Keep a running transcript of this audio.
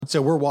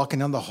So we're walking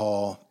down the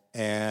hall,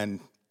 and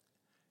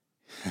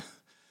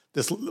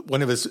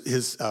one of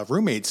his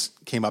roommates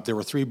came up. There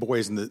were 3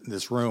 boys in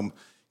this room.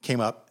 Came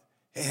up,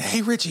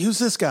 hey Richie, who's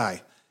this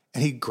guy?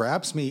 And he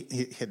grabs me.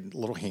 He had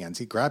little hands.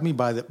 He grabbed me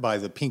by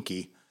the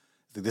pinky.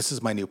 This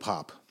is my new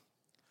pop.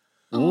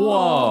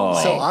 Whoa!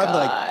 So I'm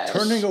like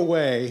turning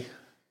away,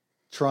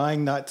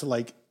 trying not to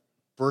like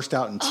burst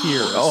out in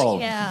tears. Oh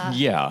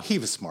yeah. He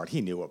was smart.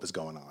 He knew what was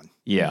going on.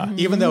 Yeah.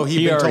 Even though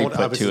he been already told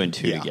put 2 and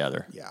 2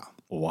 together. Yeah.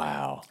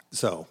 Wow.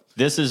 So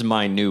this is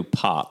my new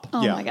pop.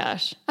 Oh my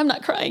gosh. I'm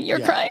not crying. You're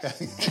crying.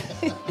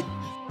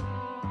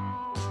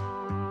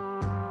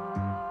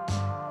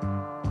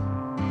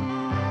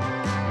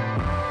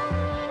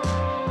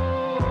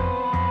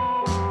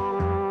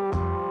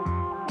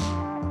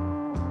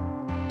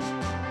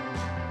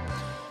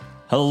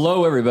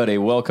 Hello, everybody.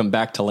 Welcome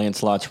back to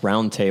Lancelot's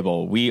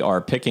Roundtable. We are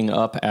picking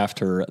up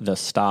after the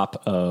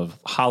stop of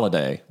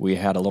holiday. We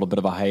had a little bit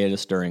of a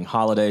hiatus during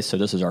holiday, so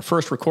this is our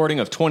first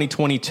recording of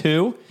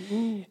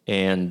 2022,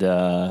 and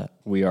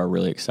we are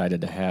really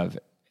excited to have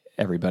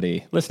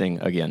everybody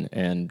listening again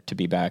and to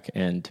be back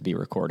and to be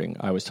recording.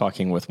 I was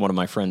talking with one of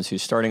my friends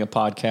who's starting a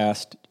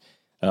podcast,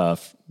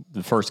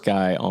 the first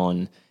guy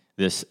on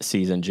this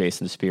season,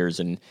 Jason Spears,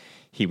 and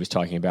he was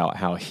talking about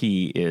how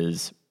he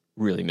is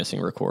really missing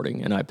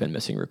recording, and I've been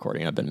missing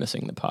recording. I've been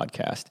missing the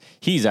podcast.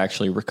 He's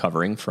actually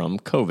recovering from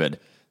COVID,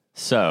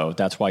 so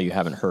that's why you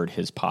haven't heard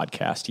his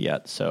podcast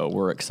yet. So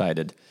we're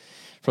excited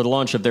for the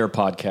launch of their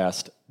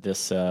podcast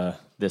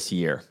this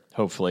year,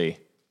 hopefully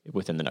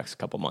within the next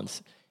couple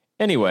months.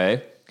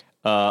 Anyway,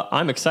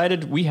 I'm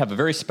excited. We have a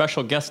very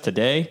special guest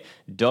today,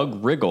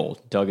 Doug Riggle.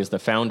 Doug is the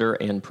founder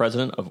and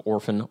president of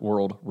Orphan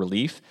World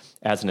Relief.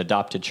 As an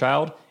adopted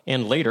child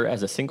and later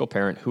as a single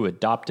parent who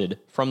adopted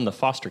from the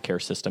foster care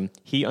system,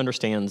 he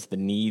understands the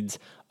needs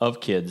of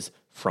kids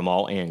from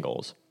all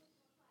angles.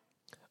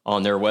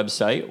 On their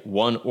website,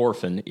 "One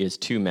orphan is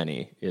too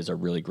many" is a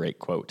really great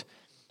quote.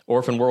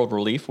 Orphan World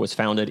Relief was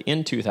founded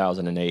in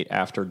 2008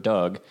 after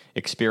Doug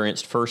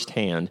experienced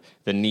firsthand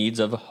the needs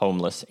of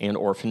homeless and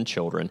orphan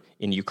children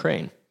in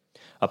Ukraine.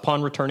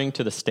 Upon returning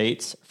to the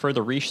States,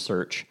 further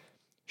research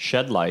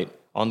shed light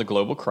on the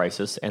global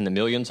crisis and the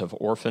millions of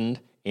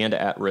orphaned and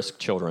at-risk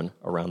children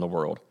around the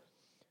world.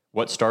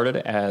 What started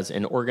as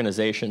an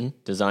organization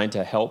designed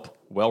to help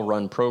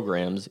well-run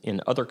programs in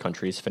other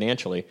countries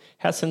financially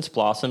has since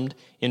blossomed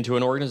into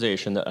an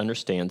organization that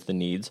understands the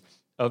needs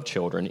of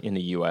children in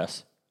the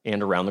U.S.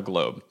 and around the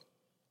globe,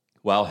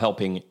 while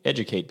helping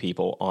educate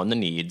people on the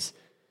needs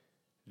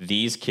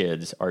these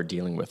kids are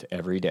dealing with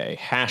every day.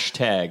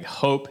 Hashtag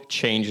hope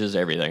changes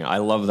everything. I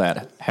love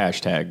that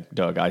hashtag,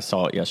 Doug. I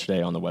saw it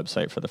yesterday on the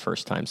website for the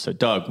first time. So,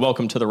 Doug,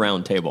 welcome to the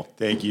round table.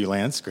 Thank you,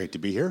 Lance. Great to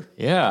be here.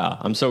 Yeah,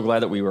 I'm so glad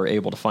that we were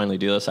able to finally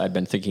do this. I'd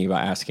been thinking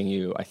about asking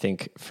you, I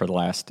think, for the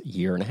last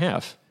year and a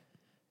half,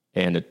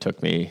 and it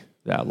took me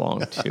that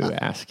long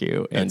to ask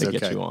you and to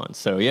get you on.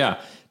 So,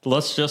 yeah,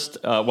 let's just,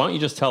 why don't you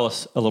just tell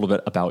us a little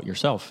bit about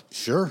yourself?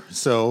 Sure.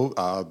 So,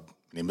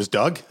 my name is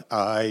Doug.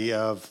 I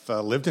have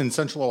lived in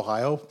Central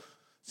Ohio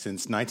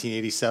since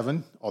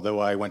 1987, although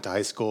I went to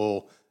high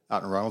school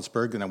out in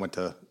Reynoldsburg, and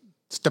I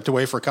stepped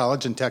away for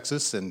college in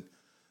Texas, and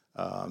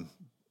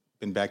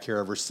been back here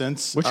ever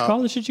since. Which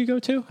college did you go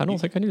to? I don't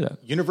think I knew that.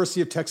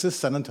 University of Texas,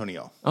 San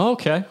Antonio. Oh,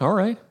 okay. All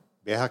right.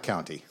 Beja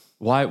County.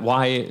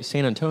 Why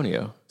San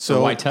Antonio? So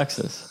or why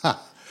Texas?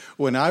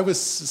 When I was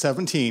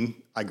 17,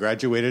 I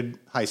graduated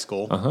high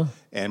school,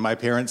 and my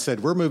parents said,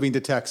 "We're moving to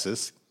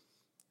Texas.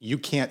 You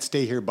can't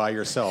stay here by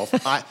yourself."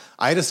 I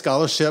had a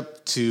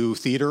scholarship to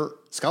theater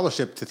in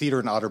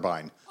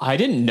Otterbein. I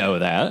didn't know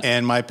that.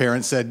 And my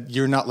parents said,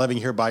 "You're not living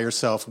here by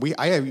yourself."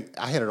 I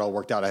had it all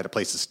worked out. I had a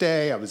place to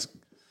stay.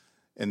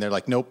 And they're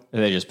like, "Nope."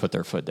 And they just put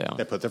their foot down.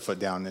 They put their foot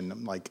down, and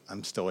I'm like,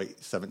 I'm still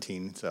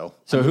 17. So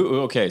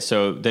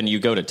so then you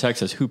go to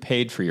Texas. Who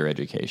paid for your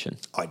education?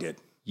 I did.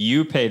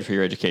 You paid for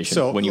your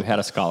education when you had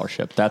a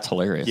scholarship. That's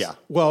hilarious. Yeah.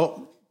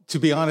 Well, to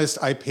be honest,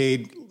 I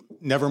paid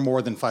never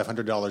more than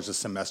 $500 a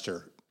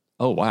semester.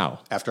 Oh, wow.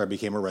 After I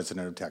became a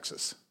resident of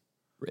Texas.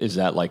 Is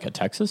that like a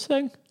Texas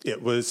thing?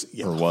 It was.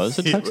 Yeah. Or was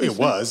it Texas? It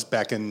was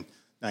back in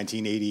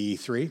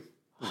 1983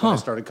 when I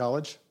started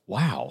college.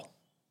 Wow.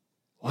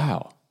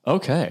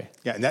 Okay.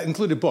 Yeah, and that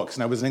included books,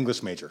 and I was an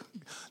English major.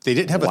 They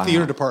didn't have a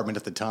theater department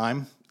at the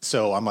time,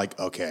 so I'm like,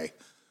 okay,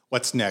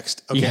 what's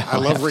next? Okay, I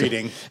love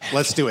reading.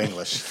 Let's do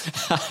English.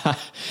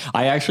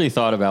 I actually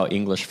thought about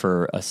English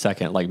for a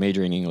second, like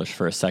majoring English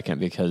for a second,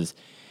 because,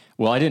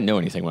 well, I didn't know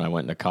anything when I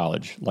went into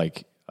college,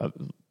 like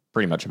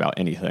pretty much about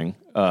anything.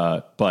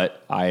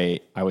 But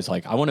I was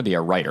like, I want to be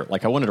a writer.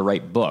 Like I wanted to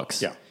write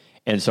books. Yeah.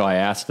 And so I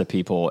asked the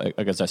people,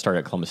 because I started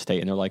at Columbus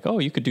State, and they're like, oh,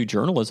 you could do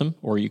journalism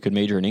or you could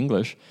major in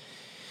English.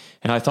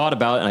 And I thought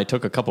about it, and I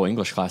took a couple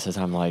English classes.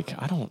 I'm like,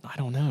 I don't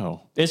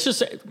know. It's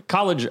just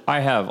college. I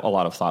have a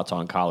lot of thoughts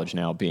on college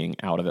now, being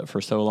out of it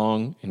for so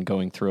long and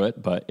going through it.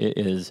 But it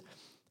is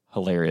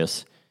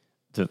hilarious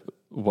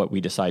what we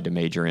decide to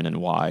major in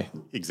and why.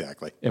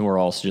 Exactly. And we're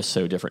all just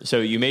so different. So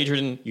you majored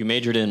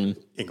in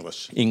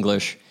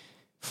English.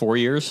 4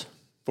 years.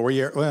 4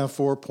 year. Well,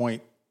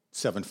 4.5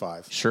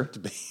 7.5. Sure.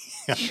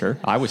 Sure.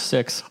 I was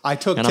 6. I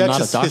took and I'm not a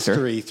Texas doctor.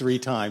 history 3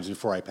 times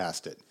before I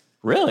passed it.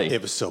 Really?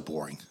 It was so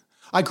boring.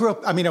 I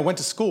went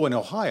to school in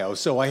Ohio,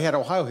 so I had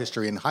Ohio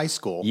history in high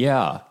school.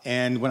 Yeah.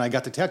 And when I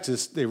got to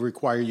Texas, they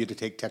require you to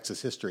take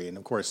Texas history. And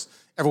of course,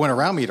 everyone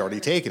around me had already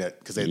taken it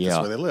because that's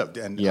where they lived.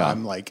 And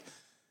I'm like,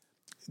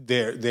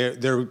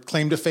 their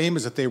claim to fame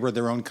is that they were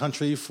their own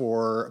country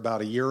for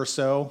about a year or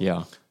so.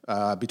 Yeah.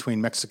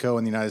 Between Mexico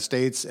and the United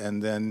States.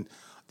 And then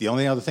the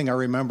only other thing I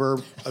remember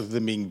other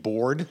than being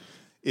bored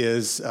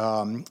is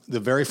the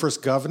very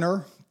first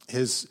governor,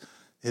 his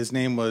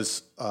name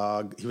was,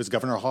 he was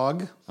Governor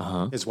Hogg.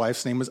 His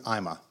wife's name was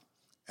Ima.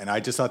 And I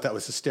just thought that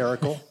was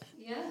hysterical.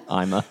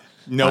 Ima.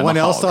 No one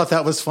else thought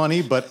that was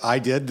funny, but I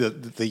did,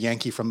 the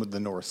Yankee from the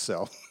North.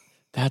 So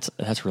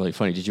that's really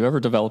funny. Did you ever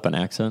develop an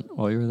accent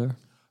while you were there?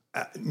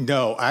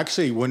 No,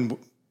 actually, when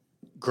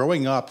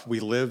growing up,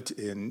 we lived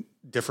in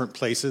different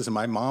places, and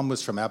my mom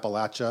was from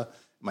Appalachia.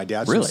 My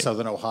dad's from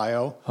Southern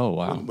Ohio. Oh,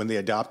 wow. When they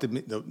adopted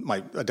me,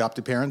 my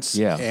adopted parents.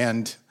 Yeah.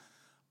 And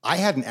I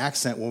had an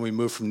accent when we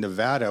moved from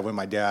Nevada when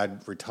my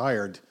dad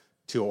retired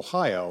to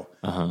Ohio.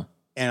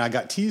 And I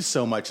got teased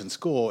so much in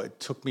school, it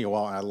took me a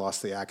while and I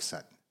lost the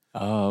accent.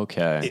 Oh,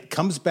 okay. It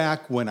comes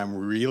back when I'm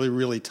really,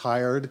 really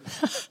tired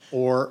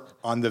or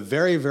on the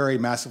very, very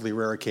massively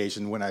rare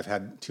occasion when I've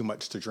had too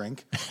much to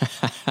drink.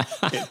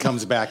 It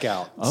comes back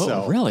out. Oh,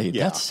 so, really?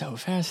 Yeah. That's so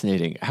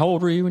fascinating. How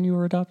old were you when you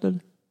were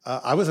adopted?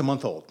 I was a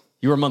month old.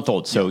 You were a month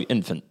old, so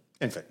infant.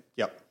 Infant,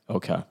 yep.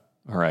 Okay.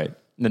 All right.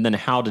 And then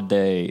how did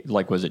they,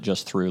 was it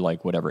just through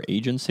whatever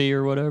agency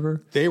or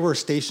whatever? They were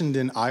stationed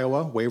in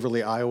Iowa,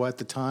 Waverly, Iowa at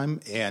the time.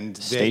 And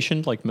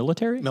Stationed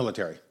military?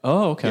 Military.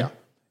 Oh, okay. Yeah.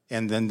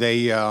 And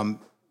then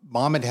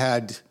Mom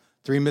had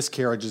 3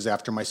 miscarriages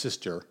after my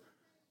sister.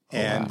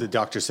 And the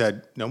doctor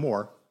said, no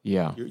more.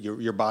 Yeah.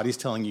 Your body's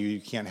telling you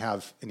can't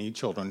have any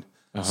children.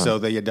 So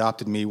they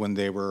adopted me when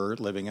they were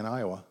living in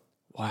Iowa.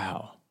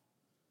 Wow.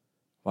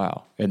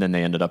 And then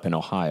they ended up in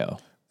Ohio.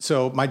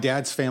 So my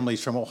dad's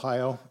family's from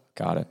Ohio.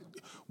 Got it.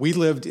 We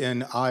lived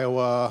in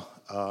Iowa,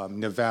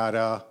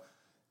 Nevada.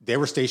 They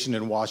were stationed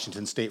in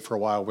Washington State for a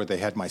while where they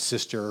had my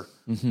sister.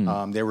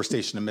 They were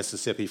stationed in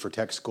Mississippi for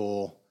tech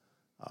school.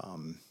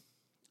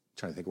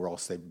 Trying to think where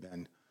else they've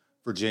been.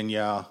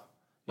 Virginia,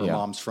 where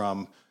Mom's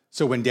from.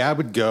 So when Dad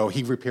would go,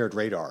 he repaired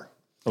radar.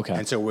 Okay.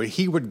 And so when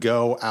he would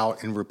go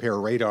out and repair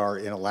radar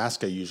in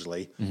Alaska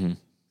usually,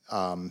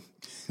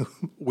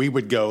 we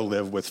would go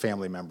live with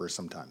family members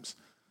sometimes.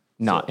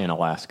 Not in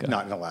Alaska.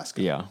 Not in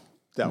Alaska. Yeah.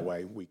 That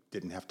way we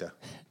didn't have to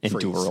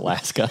endure freeze.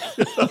 Alaska.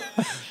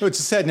 It's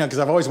sad now because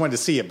I've always wanted to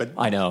see it, but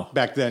I know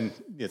back then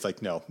it's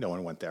like no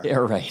one went there. Yeah,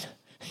 right.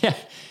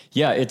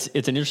 Yeah. It's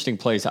an interesting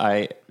place.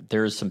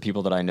 There's some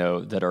people that I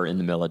know that are in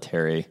the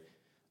military.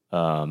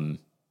 I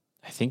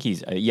think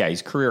he's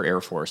career Air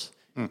Force,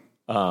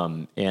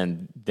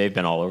 and they've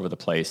been all over the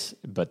place.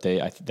 But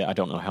I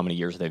don't know how many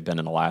years they've been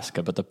in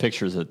Alaska. But the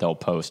pictures that they'll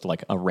post,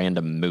 like a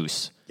random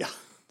moose,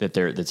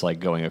 that's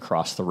going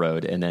across the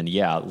road, and then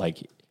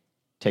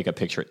take a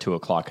picture at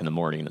 2:00 in the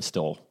morning and it's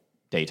still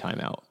daytime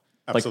out.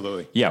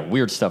 Absolutely.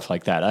 Weird stuff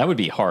like that. That would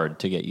be hard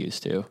to get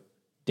used to.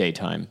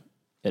 Daytime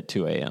at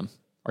 2 a.m.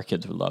 Our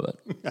kids would love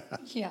it.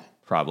 Yeah.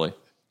 Probably.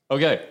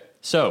 Okay.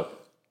 So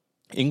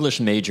English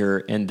major,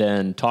 and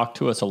then talk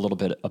to us a little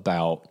bit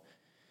about,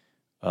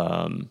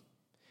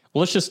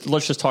 let's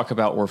just talk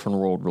about Orphan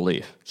World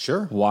Relief.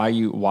 Sure. Why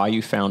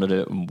you founded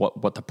it and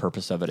what the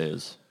purpose of it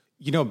is.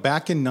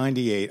 Back in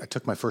 '98, I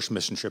took my first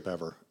mission trip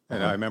ever.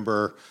 And I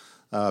remember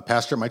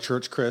pastor at my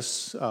church,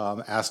 Chris,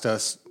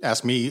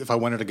 asked me if I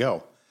wanted to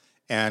go.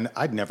 And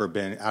I'd never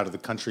been out of the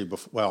country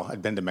before. Well,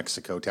 I'd been to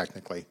Mexico,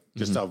 technically,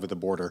 just over the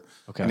border,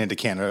 and into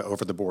Canada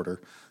over the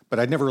border. But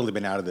I'd never really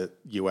been out of the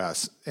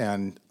U.S.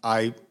 And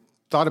I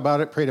thought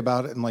about it, prayed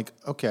about it, and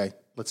okay,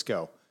 let's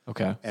go.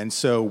 Okay. And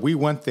so we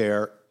went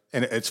there.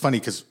 And it's funny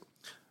because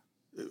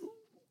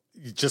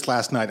just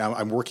last night,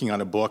 I'm working on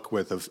a book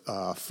with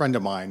a friend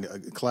of mine, a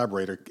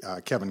collaborator,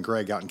 Kevin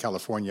Gregg, out in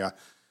California.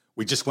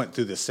 We just went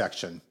through this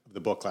section of the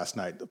book last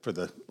night for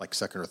the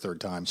second or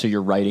third time. So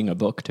you're writing a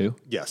book too?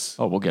 Yes.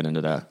 Oh, we'll get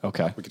into that.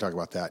 Okay. We can talk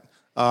about that.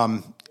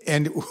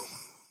 And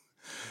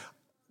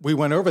we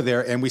went over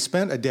there and we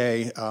spent a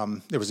day.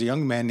 There was a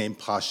young man named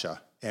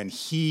Pasha, and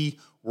he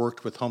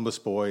worked with homeless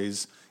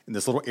boys in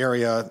this little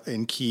area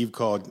in Kyiv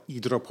called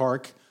Hydro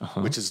Park,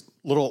 which is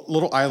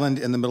little island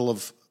in the middle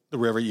of the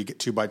river you get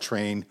to by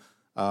train.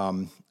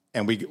 And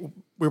we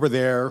were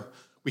there.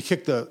 We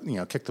kicked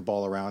the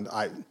ball around.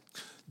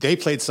 They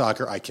played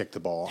soccer. I kicked the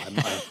ball.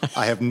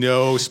 I have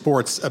no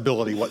sports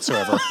ability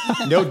whatsoever.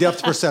 No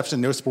depth perception,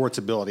 no sports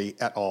ability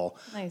at all.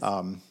 Nice.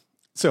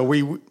 So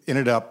we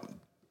ended up,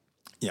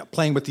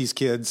 playing with these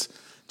kids,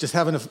 just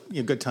having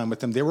a good time with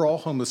them. They were all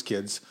homeless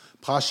kids.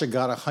 Pasha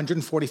got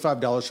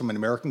 $145 from an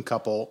American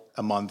couple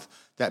a month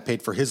that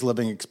paid for his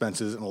living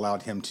expenses and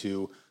allowed him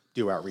to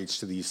do outreach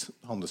to these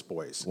homeless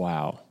boys.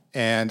 Wow.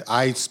 And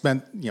we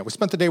spent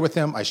the day with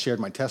them. I shared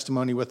my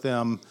testimony with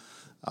them.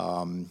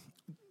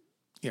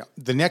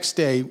 The next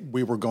day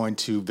we were going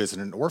to visit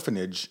an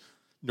orphanage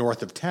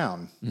north of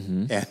town.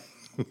 And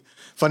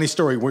Funny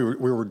story. We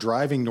were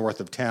driving north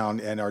of town,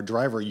 and our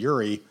driver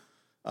Yuri,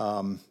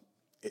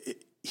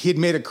 he had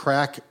made a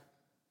crack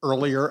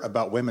earlier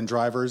about women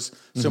drivers.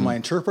 So my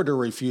interpreter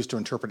refused to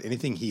interpret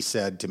anything he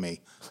said to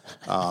me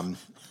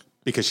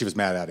because she was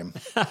mad at him.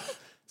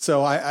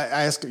 So I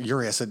asked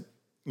Yuri, I said,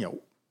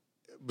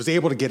 was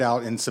able to get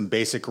out in some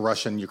basic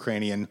Russian,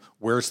 Ukrainian,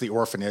 where's the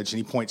orphanage? And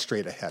he points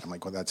straight ahead. I'm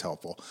like, well, that's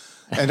helpful.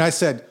 And I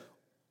said,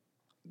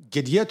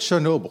 Gdzie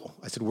Chernobyl?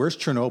 I said, where's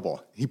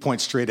Chernobyl? He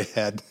points straight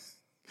ahead.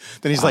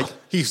 Then he's like,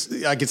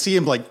 I could see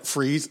him like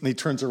freeze, and he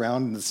turns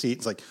around in the seat.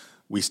 It's like,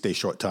 we stay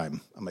short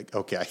time. I'm like,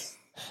 okay.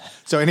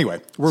 So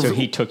anyway. So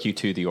he took you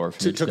to the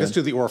orphanage? Took us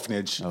to the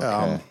orphanage.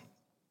 Okay.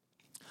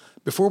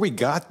 Before we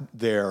got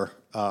there,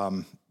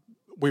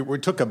 we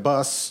took a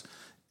bus,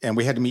 and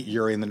we had to meet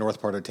Yuri in the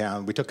north part of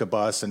town. We took a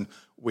bus, and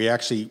we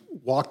actually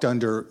walked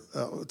under,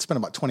 spent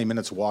about 20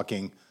 minutes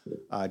walking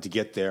to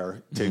get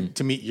there,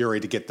 to meet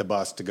Yuri, to get the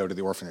bus to go to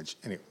the orphanage.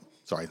 Anyway,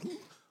 sorry,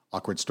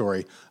 awkward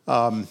story.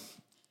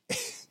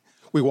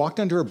 We walked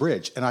under a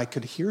bridge, and I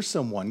could hear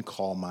someone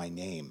call my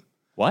name.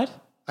 What?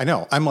 I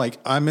know.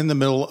 I'm in the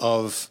middle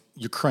of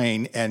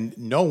Ukraine, and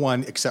no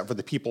one except for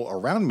the people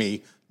around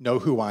me know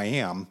who I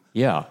am.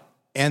 Yeah.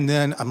 And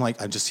then I'm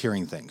just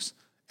hearing things.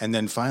 And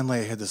then finally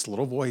I heard this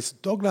little voice,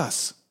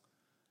 Douglas.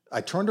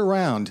 I turned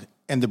around,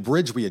 and the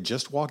bridge we had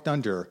just walked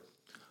under,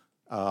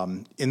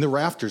 in the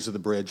rafters of the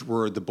bridge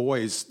were the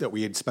boys that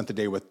we had spent the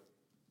day with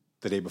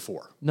the day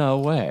before. No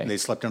way. And they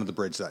slept under the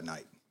bridge that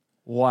night.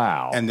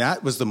 Wow. And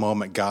that was the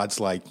moment God's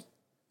like,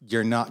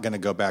 you're not going to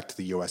go back to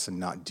the U.S. and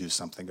not do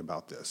something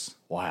about this.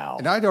 Wow.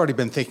 And I'd already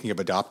been thinking of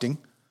adopting.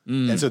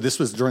 And so this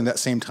was during that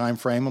same time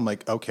frame. I'm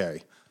like,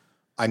 okay,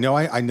 I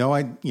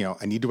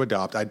need to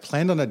adopt. I'd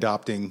planned on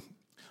adopting.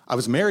 I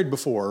was married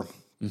before.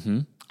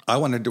 Mm-hmm. I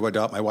wanted to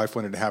adopt. My wife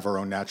wanted to have her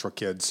own natural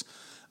kids.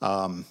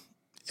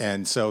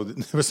 And so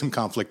there was some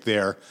conflict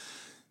there.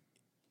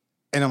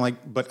 And I'm like,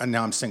 but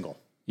now I'm single.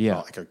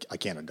 Yeah. Well, I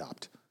can't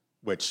adopt,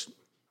 which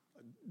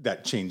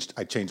that changed.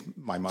 I changed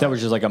my mind. That was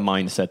just like a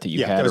mindset that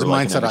you had. That was or a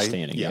like mindset. an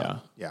understanding. Yeah.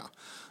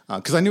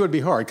 Because I knew it'd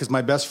be hard because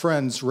my best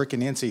friends, Rick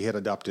and Nancy, had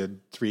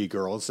adopted 3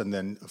 girls and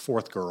then a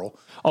 4th girl.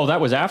 Oh,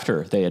 that was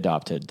after they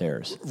adopted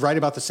theirs. Right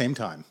about the same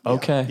time.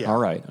 Okay. Yeah. All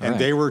right. And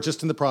they were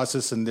just in the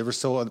process, and they were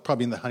still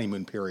probably in the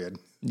honeymoon period.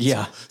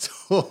 Yeah.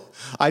 So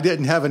I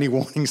didn't have any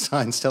warning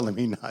signs telling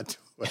me not to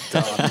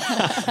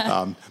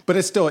adopt. But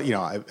it's still,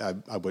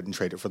 I wouldn't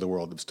trade it for the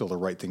world. It's still the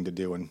right thing to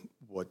do and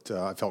what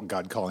I felt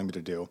God calling me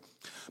to do.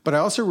 But I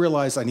also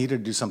realized I needed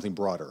to do something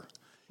broader.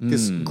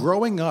 Because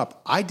growing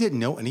up, I didn't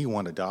know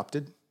anyone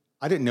adopted.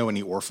 I didn't know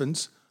any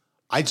orphans.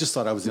 I just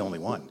thought I was the only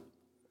one.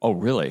 Oh,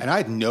 really? And I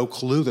had no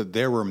clue that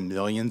there were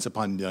millions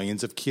upon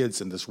millions of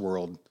kids in this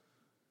world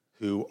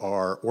who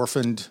are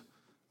orphaned,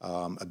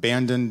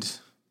 abandoned,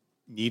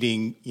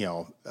 needing,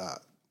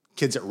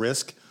 kids at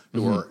risk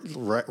who are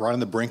right on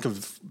the brink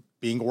of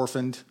being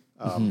orphaned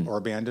or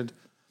abandoned.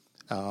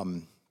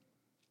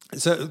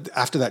 So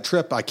after that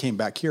trip, I came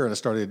back here and I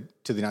started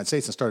to the United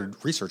States and started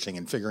researching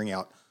and figuring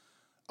out,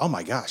 oh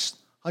my gosh,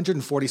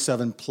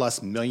 147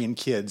 plus million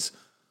kids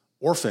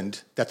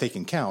orphaned that they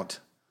can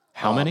count.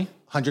 How many?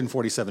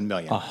 147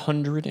 million.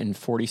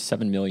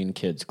 147 million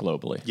kids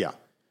globally. Yeah.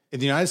 In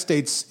the United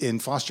States, in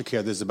foster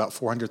care, there's about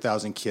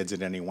 400,000 kids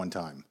at any one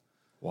time.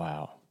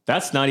 Wow.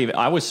 That's not even,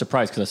 I was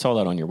surprised because I saw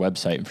that on your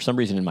website. And for some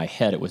reason in my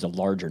head, it was a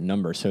larger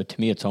number. So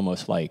to me, it's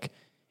almost like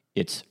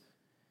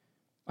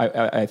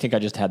I think I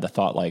just had the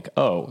thought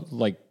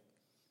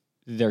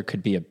there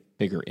could be a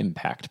bigger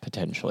impact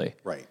potentially.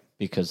 Right.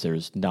 Because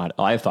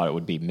I thought it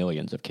would be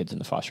millions of kids in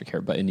the foster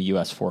care, but in the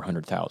U.S.,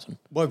 400,000.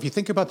 Well, if you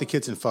think about the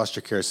kids in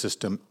foster care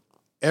system,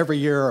 every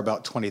year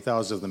about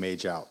 20,000 of them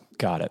age out.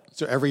 Got it.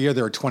 So every year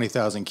there are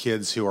 20,000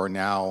 kids who are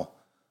now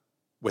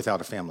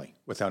without a family,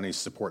 without any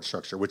support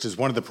structure, which is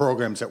one of the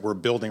programs that we're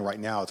building right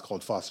now. It's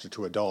called Foster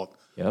to Adult.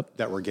 Yep.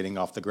 That we're getting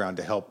off the ground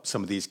to help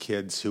some of these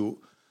kids who,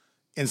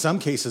 in some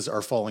cases,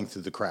 are falling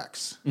through the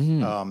cracks.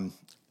 Mm-hmm.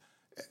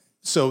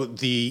 So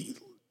the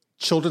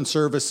Children's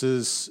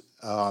Services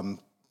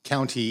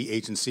county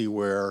agency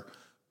where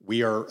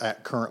we are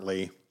at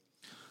currently,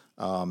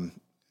 I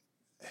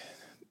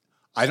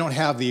don't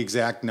have the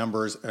exact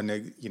numbers, and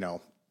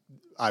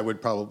I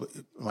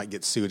might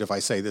get sued if I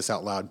say this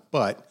out loud,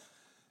 but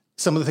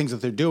some of the things that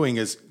they're doing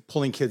is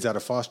pulling kids out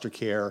of foster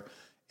care,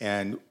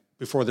 and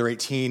before they're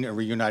 18 and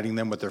reuniting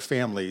them with their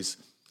families,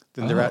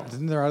 then they're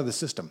out of the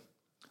system.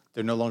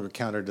 They're no longer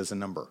counted as a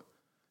number.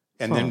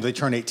 And then they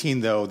turn 18,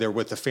 though, they're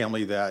with the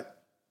family that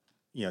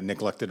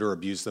neglected or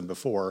abused them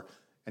before,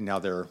 and now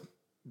they're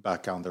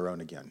back on their own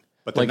again.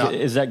 But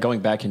is that going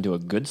back into a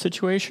good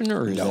situation,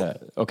 or is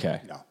that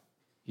okay? No,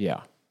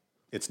 yeah,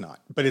 it's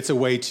not. But it's a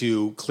way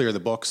to clear the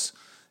books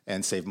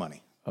and save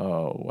money.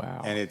 Oh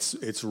wow! And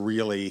it's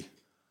really,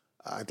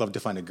 I'd love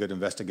to find a good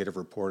investigative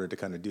reporter to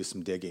kind of do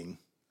some digging.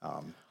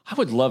 I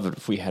would love it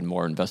if we had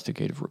more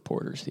investigative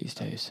reporters these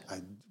days. I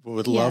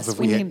would love if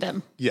we need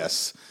them.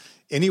 Yes,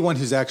 anyone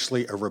who's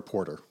actually a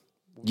reporter.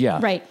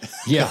 Yeah. Right.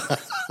 Yeah.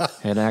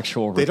 An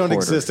actual reporter. They don't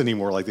exist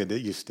anymore like they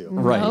used to.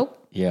 Right.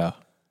 Nope. Yeah.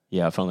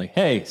 Yeah, if only.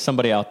 Hey,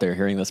 somebody out there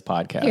hearing this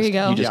podcast. Here you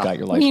go. You just got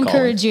your life We calling.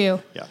 encourage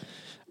you. Yeah.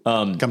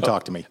 Come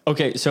talk to me.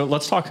 Okay, so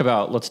let's talk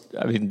about,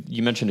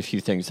 you mentioned a few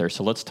things there.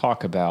 So let's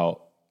talk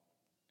about,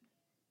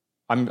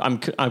 I'm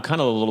kind of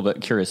a little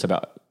bit curious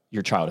about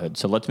your childhood.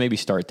 So let's maybe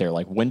start there.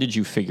 Like, when did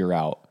you figure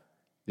out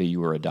that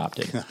you were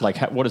adopted? Like,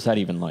 what is that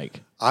even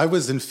like? I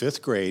was in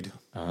 5th grade,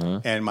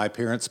 and my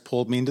parents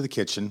pulled me into the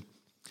kitchen,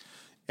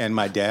 and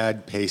my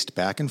dad paced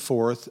back and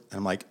forth. And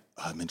I'm like,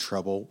 I'm in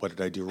trouble. What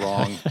did I do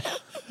wrong?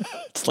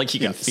 It's like you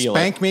can feel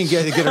Spank it. me and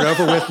get it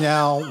over with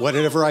now.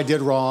 Whatever I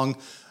did wrong.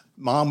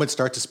 Mom would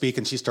start to speak,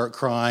 and she'd start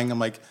crying. I'm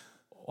like,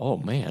 Oh,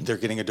 man. they're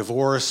getting a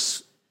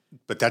divorce,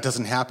 but that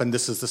doesn't happen.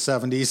 This is the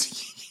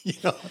 70s.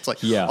 It's like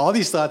all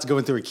these thoughts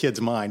going through a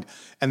kid's mind.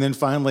 And then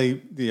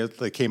finally,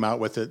 they came out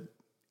with it.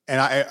 And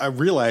I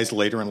realized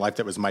later in life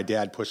that was my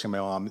dad pushing my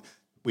mom.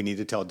 We need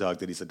to tell Doug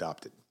that he's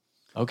adopted.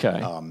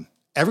 Okay.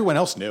 Everyone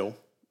else knew.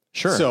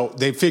 Sure. So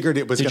they figured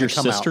it was going to come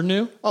out. Did your sister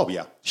knew? Oh,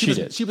 yeah. She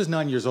did. She was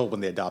 9 years old when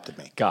they adopted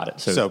me. Got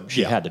it. So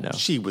she had to know.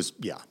 She was,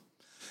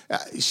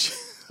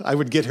 I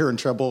would get her in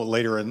trouble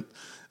later when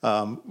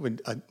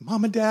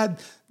Mom and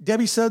Dad,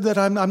 Debbie said that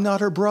I'm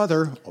not her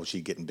brother. Oh,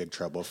 she'd get in big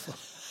trouble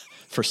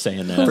For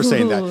saying that. for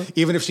saying that.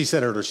 Even if she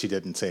said it or she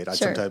didn't say it, Sure.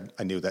 sometimes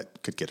I knew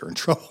that could get her in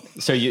trouble.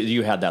 So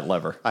you had that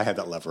lever. I had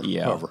that lever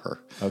over her.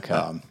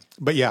 Okay.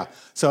 But yeah,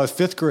 so I was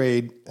 5th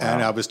grade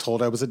and I was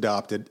told I was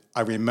adopted.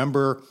 I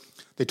remember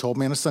they told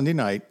me on a Sunday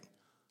night.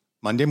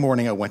 Monday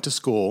morning, I went to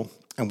school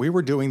and we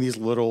were doing these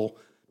little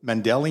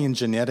Mendelian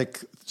genetic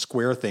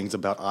square things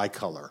about eye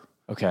color.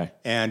 Okay.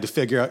 And to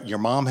figure out your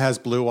mom has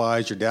blue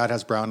eyes, your dad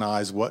has brown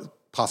eyes,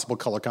 what possible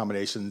color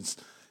combinations.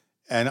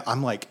 And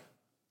I'm like,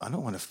 I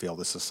don't want to fail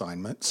this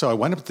assignment. So I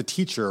went up to the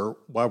teacher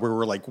while we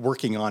were like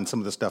working on some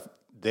of the stuff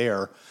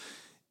there.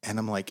 And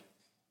I'm like,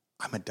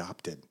 I'm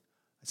adopted.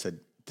 I said,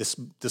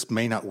 this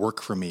may not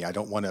work for me. I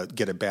don't want to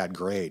get a bad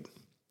grade.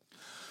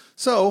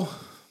 So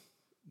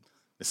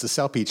Mrs.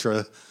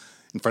 Salpetra,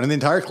 in front of the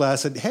entire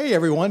class, said, hey,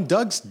 everyone,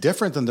 Doug's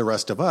different than the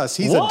rest of us.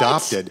 He's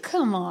adopted.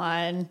 Come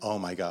on. Oh,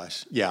 my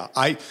gosh. Yeah.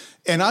 I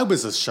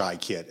was a shy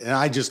kid, and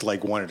I just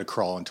like wanted to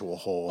crawl into a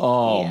hole.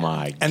 Oh,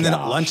 my God. And then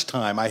at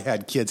lunchtime, I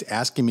had kids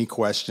asking me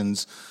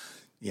questions.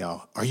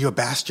 Are you a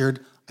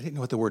bastard? I didn't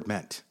know what the word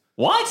meant.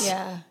 What?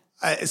 Yeah.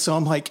 So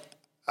I'm like,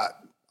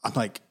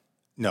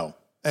 no.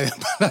 I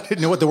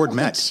didn't know what the word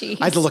meant. Geez.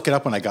 I had to look it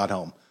up when I got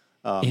home.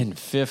 In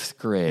 5th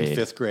grade. In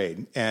 5th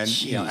grade. And,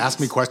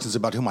 asked me questions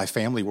about who my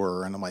family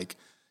were. And I'm like,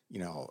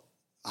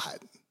 I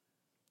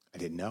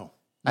didn't know.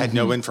 I had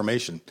no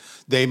information.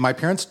 My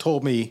parents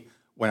told me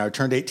when I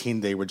turned 18,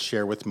 they would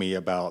share with me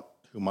about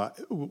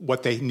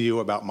what they knew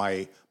about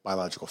my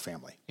biological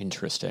family.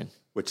 Interesting.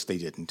 Which they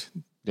didn't.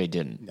 They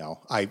didn't.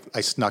 No. I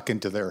snuck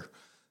into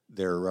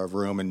their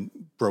room and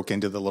broke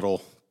into the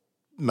little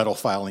metal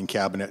filing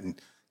cabinet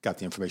and got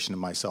the information to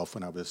myself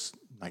when I was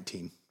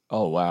 19.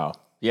 Oh, wow.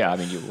 Yeah, I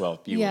mean, you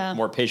were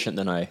more patient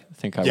than I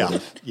think I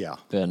would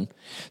have been.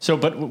 So,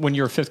 but when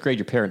you were 5th grade,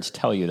 your parents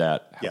tell you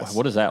that. Yes.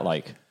 What is that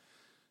like?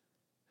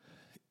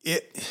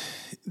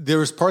 There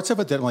was parts of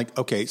it that I'm like,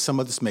 okay, some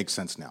of this makes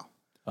sense now.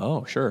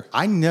 Oh, sure.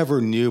 I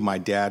never knew my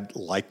dad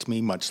liked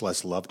me, much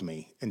less loved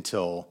me,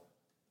 until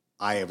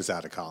I was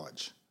out of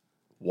college.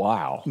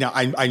 Wow. Now,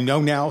 I know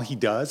now he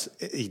does.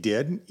 He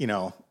did.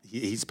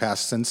 He's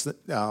passed since.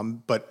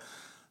 But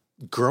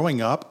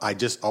growing up, I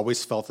just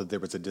always felt that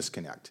there was a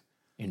disconnect.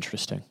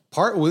 Interesting.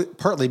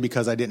 Partly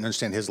because I didn't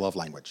understand his love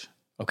language.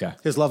 Okay.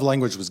 His love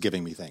language was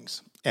giving me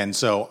things. And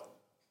so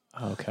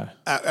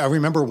I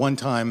remember one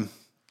time,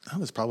 I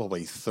was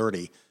probably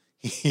 30,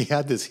 he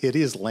had this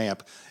hideous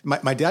lamp.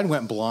 My dad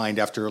went blind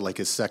after like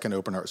his second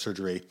open heart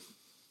surgery.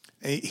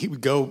 He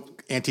would go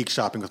antique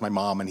shopping with my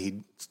mom and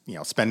he'd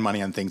spend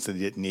money on things that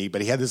he didn't need.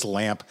 But he had this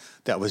lamp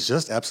that was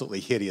just absolutely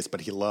hideous, but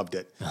he loved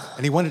it.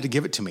 And he wanted to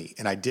give it to me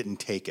and I didn't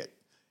take it.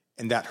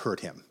 And that hurt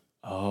him.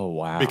 Oh,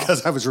 wow.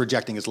 Because I was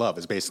rejecting his love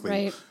is basically,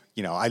 Right.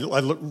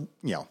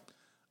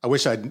 I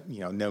wish I'd,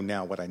 know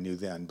now what I knew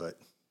then, but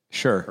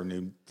Sure. or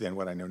knew then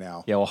what I know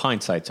now. Yeah, well,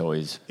 hindsight's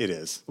always It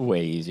is.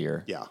 way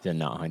easier Yeah. than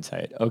not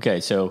hindsight. Okay,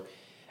 so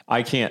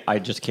I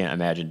just can't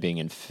imagine being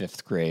in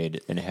 5th grade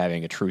and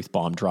having a truth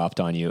bomb dropped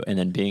on you and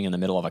then being in the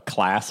middle of a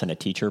class and a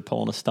teacher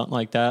pulling a stunt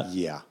like that.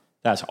 Yeah.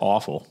 That's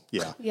awful.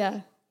 Yeah.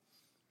 Yeah.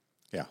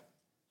 Yeah.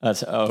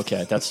 That's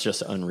okay. That's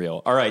just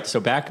unreal. All right.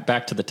 So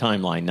back to the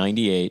timeline,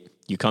 98,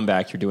 you come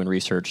back, you're doing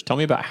research. Tell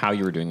me about how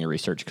you were doing your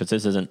research. Cause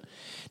this isn't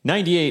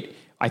 98.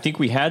 I think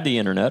we had the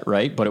internet,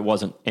 right? But it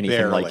wasn't anything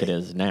Barely. like it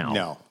is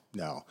now.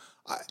 No.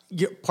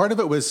 Part of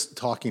it was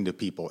talking to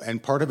people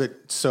and part of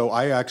it. So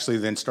I actually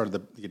then started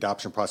the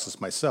adoption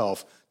process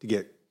myself to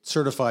get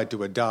certified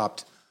to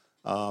adopt.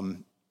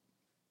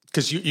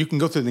 Cause you can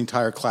go through the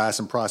entire class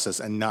and process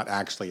and not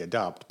actually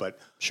adopt, but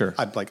Sure.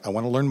 I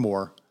want to learn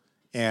more.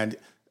 And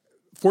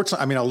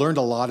fortunately, I learned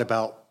a lot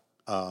about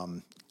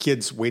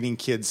waiting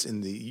kids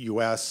in the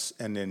U.S.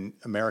 and in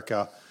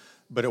America,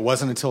 but it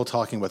wasn't until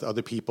talking with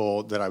other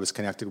people that I was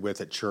connected with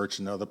at church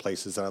and other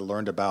places that I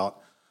learned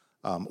about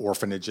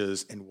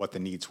orphanages and what the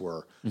needs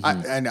were.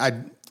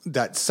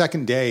 That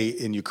second day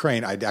in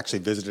Ukraine, I'd actually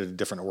visited a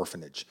different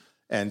orphanage.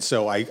 And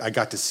so I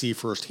got to see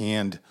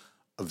firsthand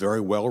a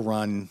very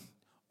well-run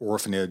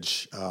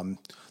orphanage.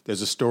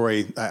 There's a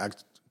story I'm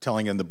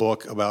telling in the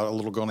book about a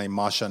little girl named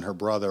Masha and her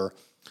brother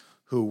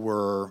who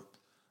were,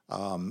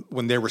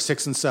 when they were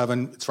 6 and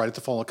 7, it's right at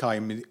the fall of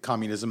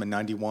communism in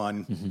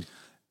 91.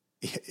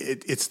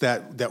 It's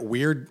that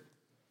weird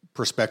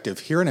perspective.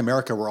 Here in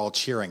America, we're all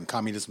cheering.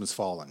 Communism has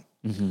fallen.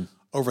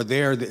 Over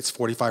there, it's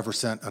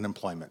 45%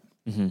 unemployment.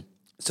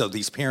 So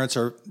these parents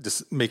are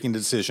making the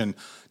decision,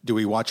 do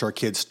we watch our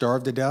kids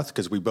starve to death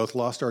because we both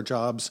lost our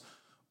jobs,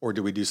 or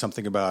do we do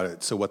something about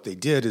it? So what they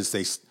did is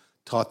they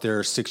taught their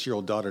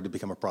 6-year-old daughter to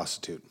become a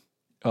prostitute.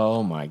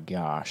 Oh, my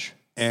gosh.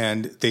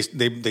 And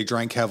they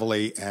drank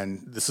heavily,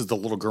 and this is the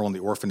little girl in the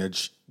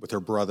orphanage with her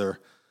brother.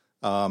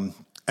 And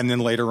then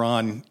later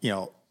on,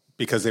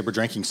 because they were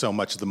drinking so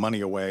much of the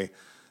money away,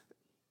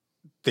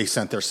 they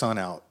sent their son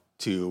out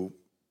to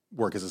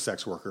work as a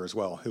sex worker as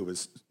well, who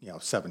was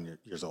 7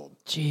 years old.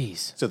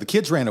 Jeez. So the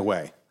kids ran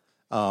away.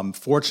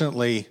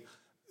 Sadly,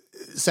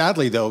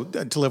 though,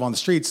 to live on the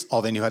streets,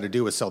 all they knew how to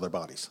do was sell their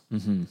bodies.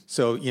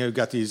 So you've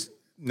got these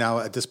now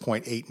at this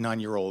point 8,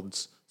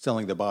 9-year-olds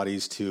selling their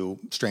bodies to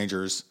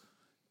strangers.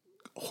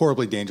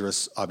 Horribly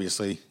dangerous,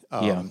 obviously.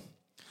 And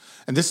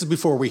this is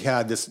before we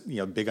had this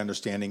big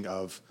understanding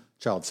of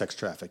child sex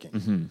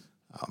trafficking.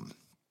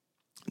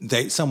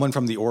 Someone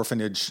from the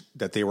orphanage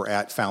that they were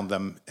at found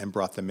them and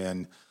brought them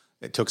in.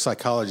 It took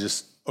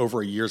psychologists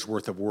over a year's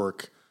worth of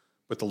work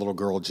with the little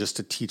girl just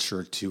to teach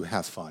her to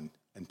have fun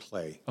and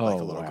play like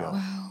a little girl.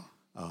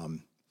 Wow.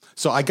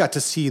 So I got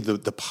to see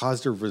the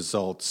positive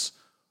results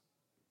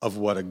of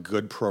what a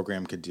good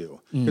program could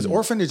do. Because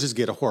orphanages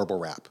get a horrible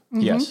rap.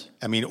 Yes.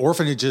 I mean,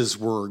 orphanages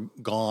were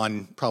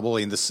gone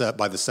probably by the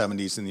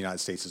 70s in the United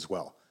States as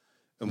well.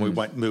 And we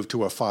moved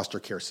to a foster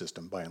care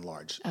system by and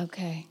large.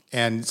 Okay.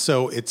 And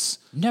so it's...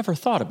 Never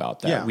thought about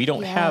that. Yeah. We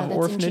don't have that's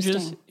orphanages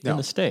interesting. in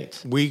the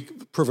States. We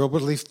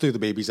proverbially threw the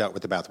babies out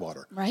with the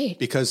bathwater. Right.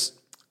 Because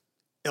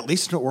at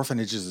least in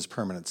orphanages is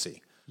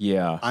permanency.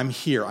 Yeah. I'm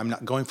here. I'm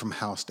not going from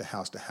house to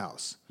house to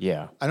house.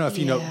 Yeah. I don't know if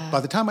you know, Yeah.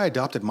 by the time I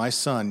adopted my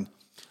son,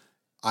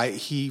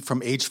 he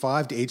from age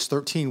 5 to age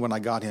 13, when I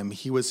got him,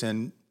 he was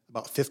in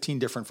about 15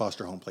 different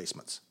foster home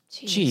placements.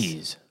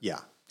 Jeez. Yeah.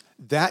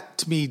 That,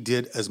 to me,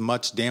 did as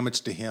much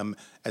damage to him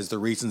as the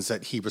reasons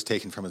that he was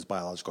taken from his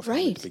biological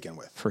family Right. to begin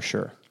with. For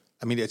sure.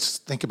 I mean,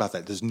 think about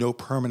that. There's no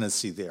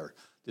permanency there.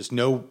 There's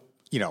no,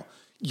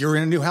 you're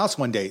in a new house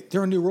one day.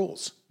 There are new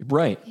rules.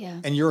 Right.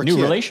 Yeah. And you're a New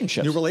kid.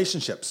 relationships. New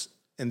relationships.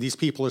 And these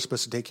people are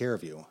supposed to take care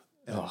of you.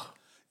 Wow.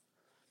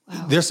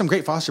 There's some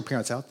great foster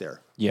parents out there.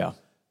 Yeah.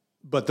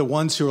 But the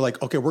ones who are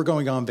like, okay, we're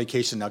going on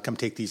vacation now, come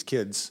take these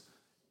kids,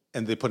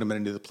 and they put them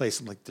into the place,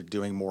 I'm like, they're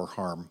doing more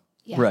harm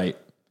Yeah. Right.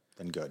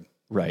 than good.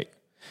 Right.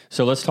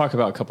 So let's talk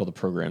about a couple of the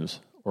programs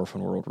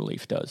Orphan World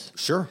Relief does.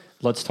 Sure.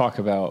 Let's talk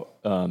about,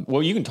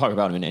 you can talk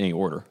about them in any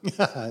order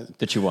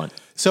that you want.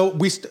 So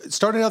we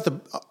started out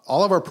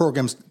all of our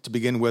programs to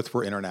begin with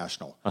were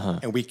international.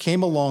 And we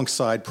came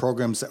alongside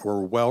programs that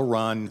were well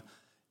run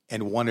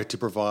and wanted to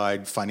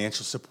provide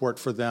financial support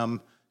for them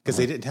because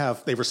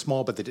they were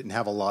small, but they didn't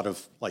have a lot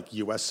of like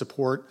U.S.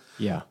 support.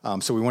 Yeah.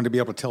 So we wanted to be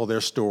able to tell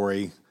their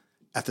story.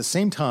 At the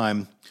same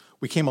time,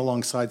 we came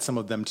alongside some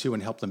of them too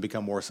and helped them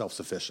become more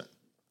self-sufficient.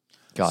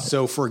 Got it.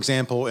 So, for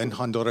example, in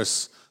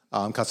Honduras,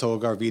 Casa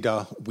Hogar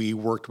Vida, we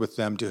worked with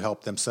them to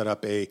help them set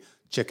up a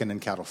chicken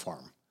and cattle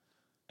farm.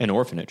 An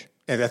orphanage.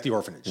 And at the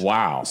orphanage.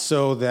 Wow.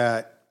 So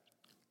that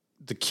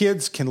the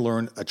kids can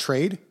learn a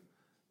trade.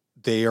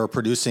 They are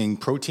producing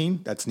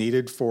protein that's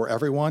needed for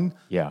everyone.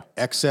 Yeah.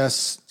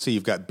 Excess, so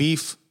you've got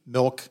beef,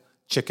 milk,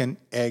 chicken,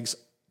 eggs.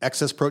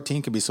 Excess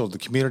protein can be sold to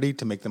the community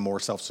to make them more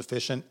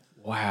self-sufficient.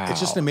 Wow. It's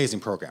just an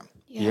amazing program.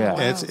 Yeah. Wow.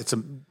 And it's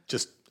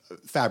just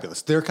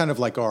fabulous. They're kind of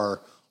like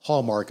our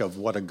hallmark of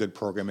what a good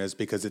program is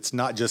because it's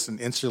not just an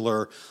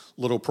insular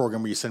little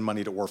program where you send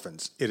money to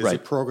orphans. It is a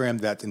Right. program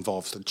that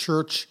involves the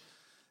church.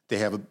 They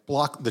have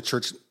the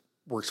church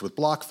works with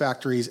block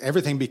factories.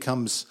 Everything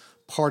becomes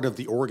part of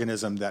the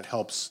organism that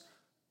helps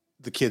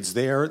the kids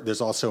there. There's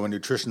also a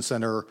nutrition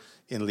center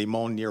in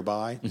Limon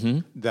nearby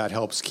that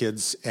helps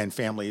kids and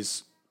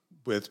families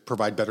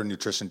provide better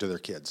nutrition to their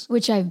kids.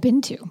 Which I've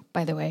been to,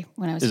 by the way,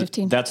 when I was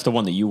 15. That's the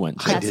one that you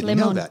went to. I That's didn't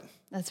know Limon. that.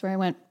 That's where I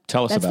went.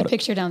 Tell us That's about the it.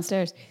 picture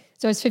downstairs.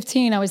 So I was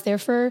 15. I was there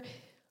for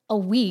a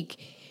week,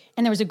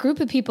 and there was a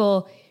group of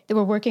people that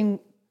were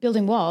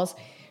building walls.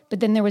 But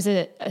then there was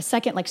a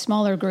second, like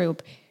smaller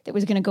group that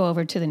was going to go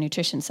over to the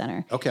nutrition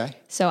center. Okay.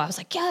 So I was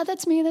like, yeah,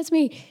 that's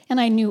me. And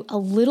I knew a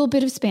little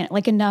bit of Spanish,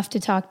 like enough to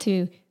talk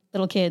to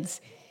little kids.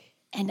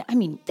 And I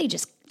mean,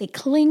 they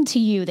cling to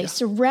you. They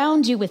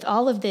surround you with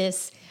all of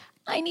this.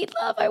 I need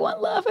love. I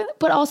want love.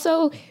 But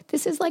also,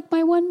 this is like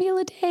my one meal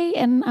a day.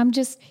 And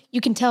you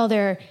can tell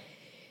they're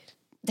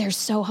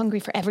so hungry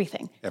for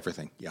everything.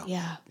 Everything. Yeah.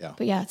 Yeah. Yeah.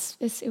 But yeah,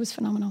 it was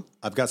phenomenal.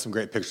 I've got some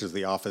great pictures of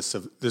the office.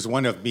 There's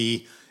one of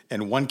me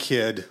and one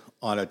kid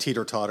on a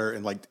teeter-totter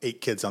and like 8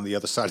 kids on the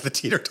other side of the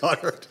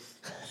teeter-totter.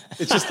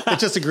 it's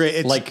just a great,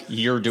 it's, Like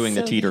you're doing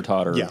the So-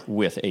 teeter-totter Yeah.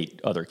 with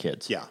 8 other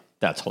kids. Yeah.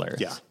 That's hilarious.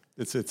 yeah,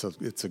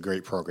 it's a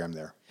great program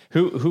there.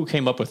 Who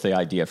came up with the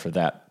idea for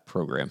that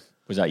program?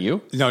 Was that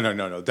you?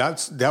 No.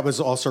 That was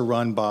also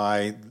run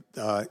by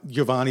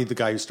Giovanni, the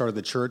guy who started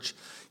the church.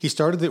 He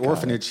started the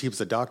orphanage. He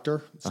was a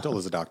doctor, still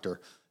is a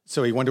doctor.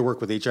 So he wanted to work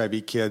with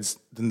HIV kids.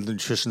 Then the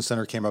nutrition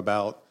center came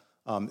about,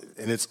 and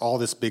it's all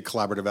this big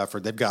collaborative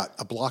effort. They've got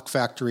a block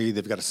factory.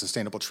 They've got a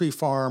sustainable tree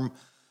farm.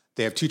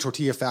 They have 2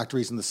 tortilla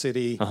factories in the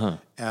city.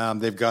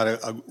 They've got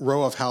a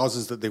row of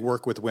houses that they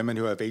work with women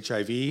who have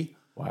HIV.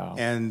 Wow.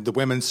 And the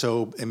women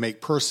sew and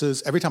make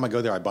purses. Every time I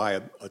go there, I buy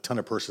a ton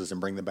of purses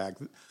and bring them back.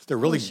 They're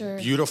really sure.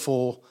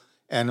 beautiful.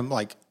 And I'm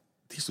like,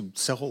 these would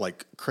sell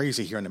like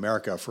crazy here in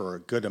America for a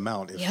good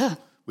amount if Yeah.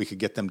 we could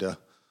get them to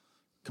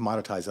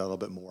commoditize that a little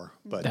bit more.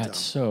 But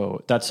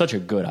That's such a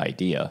good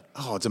idea.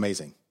 it's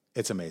amazing.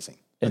 It's amazing.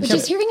 And But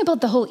just hearing about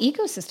the whole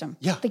ecosystem.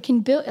 Yeah. They can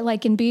build,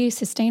 like, and be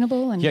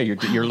sustainable. And yeah,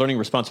 you're learning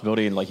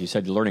responsibility, and like you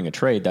said, you're learning a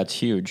trade. That's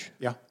huge.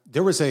 Yeah.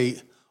 There was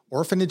a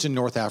orphanage in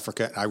North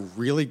Africa.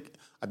 And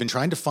I've been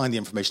trying to find the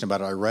information about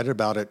it. I read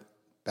about it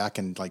back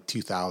in like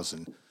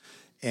 2000.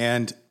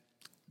 And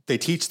they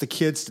teach the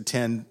kids to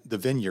tend the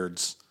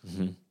vineyards.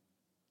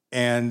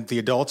 And the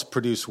adults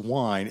produce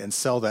wine and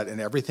sell that, and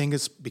everything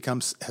has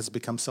become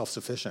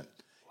self-sufficient.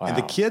 And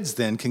the Wow. kids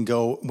then can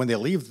go, when they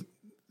leave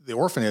the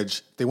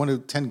orphanage, they want to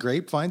tend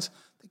grapevines,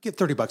 they get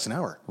 $30 an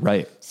hour.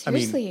 Right.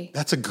 seriously. I mean,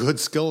 that's a good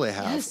skill they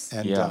have. Yes.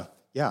 And Yeah.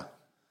 yeah.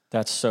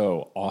 That's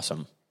so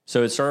awesome.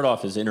 So it started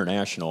off as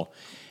international.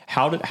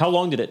 How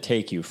long did it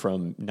take you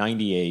from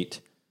 98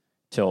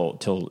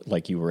 till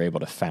like you were able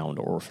to found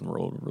Orphan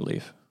World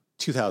Relief?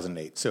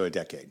 2008, so a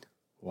decade.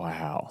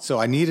 Wow. So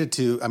I needed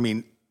to,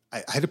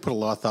 I had to put a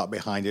lot of thought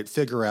behind it,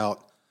 figure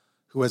out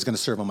who I was going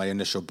to serve on my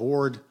initial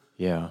board,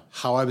 Yeah.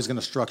 how I was going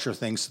to structure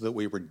things so that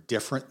we were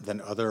different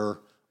than other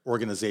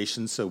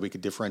organizations so we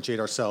could differentiate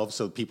ourselves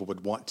so people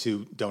would want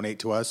to donate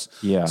to us.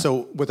 Yeah.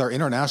 So with our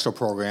international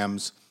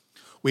programs,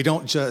 we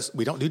don't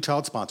do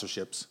child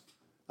sponsorships,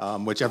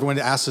 which everyone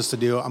asks us to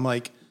do. I'm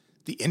like,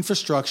 the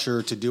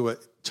infrastructure to do a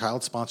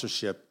child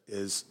sponsorship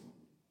is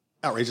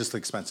outrageously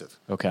expensive.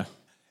 Okay.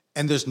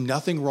 And there's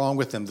nothing wrong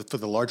with them. For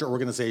the larger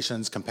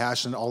organizations,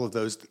 Compassion, all of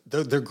those,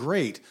 they're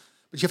great.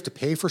 But you have to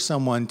pay for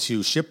someone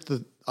to ship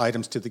the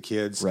items to the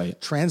kids, Right.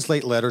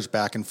 translate letters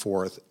back and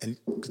forth, and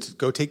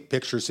go take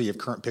pictures so you have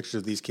current pictures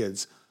of these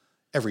kids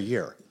every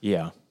year.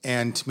 Yeah.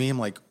 And to me, I'm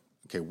like,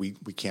 okay, we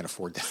can't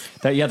afford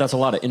that. That's a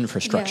lot of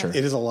infrastructure.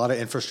 It is a lot of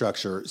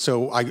infrastructure.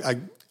 So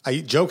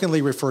I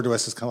jokingly refer to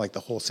us as kind of like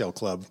the wholesale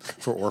club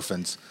for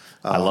orphans.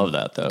 I love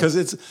that though.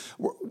 Because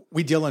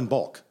we deal in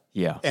bulk.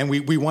 Yeah. And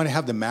we want to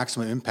have the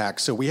maximum impact.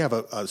 So we have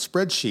a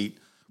spreadsheet.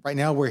 Right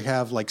now we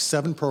have like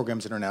 7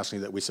 programs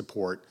internationally that we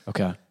support.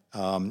 Okay.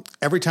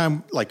 Every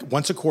time, like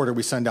once a quarter,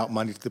 we send out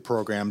money to the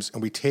programs,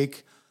 and we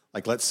take,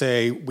 like, let's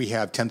say we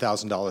have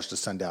 $10,000 to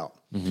send out.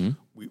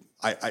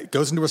 It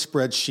goes into a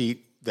spreadsheet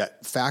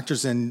that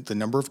factors in the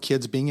number of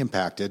kids being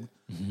impacted,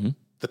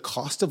 the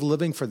cost of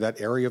living for that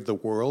area of the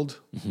world,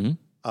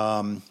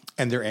 and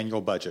their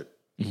annual budget.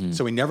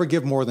 So we never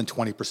give more than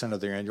 20% of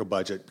their annual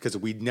budget because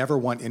we never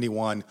want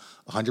anyone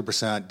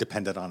 100%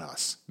 dependent on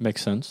us.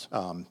 Makes sense.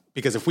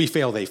 Because if we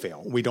fail, they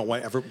fail. We don't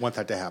ever want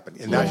that to happen.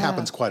 And that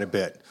happens quite a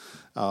bit.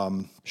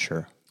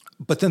 Sure.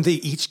 But then they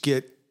each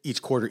get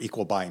each quarter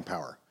equal buying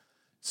power.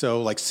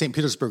 So like St.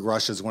 Petersburg,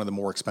 Russia is one of the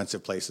more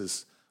expensive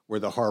places where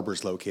the harbor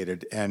is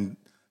located. And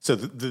so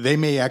they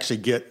may actually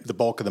get the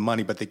bulk of the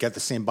money, but they get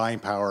the same buying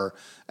power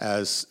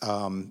as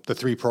the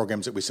 3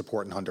 programs that we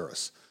support in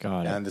Honduras.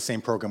 Got it. And the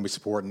same program we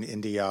support in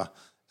India,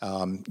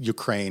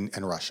 Ukraine,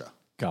 and Russia.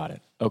 Got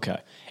it. Okay.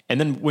 And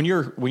then when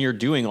you're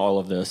doing all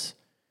of this,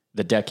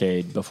 the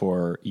decade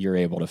before you're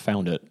able to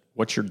found it,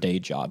 what's your day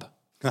job?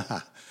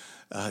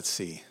 Let's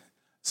see.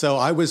 So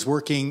I was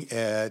working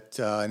at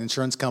an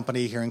insurance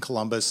company here in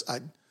Columbus.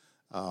 I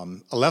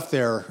left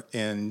there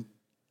in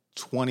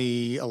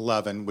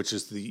 2011, which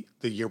is the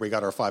year we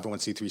got our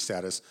 501c3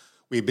 status.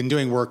 We had been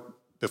doing work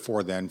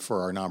before then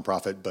for our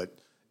nonprofit, but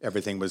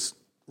everything was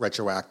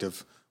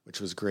retroactive,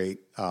 which was great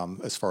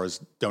as far as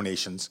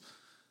donations.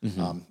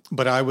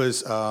 But I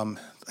was,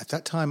 at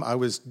that time, I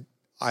was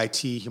IT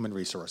human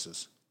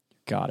resources,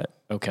 Got it.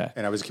 Okay.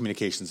 and I was a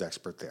communications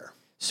expert there.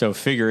 So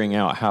figuring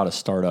out how to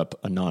start up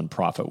a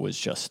nonprofit was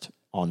just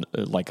on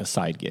like a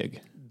side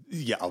gig.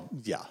 Yeah.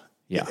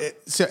 Yeah.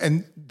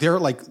 And there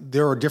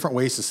are different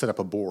ways to set up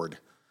a board.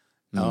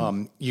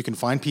 You can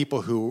find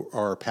people who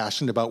are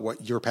passionate about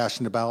what you're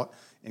passionate about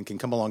and can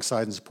come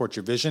alongside and support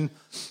your vision,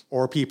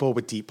 or people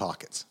with deep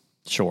pockets.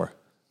 Sure.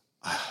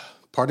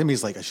 Part of me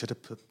is like, I should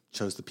have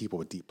chose the people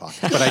with deep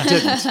pockets, but I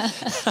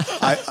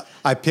didn't.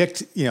 I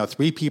picked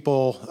 3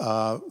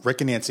 people,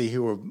 Rick and Nancy,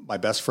 who were my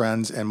best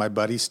friends, and my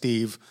buddy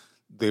Steve.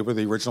 They were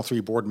the original 3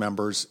 board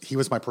members. He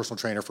was my personal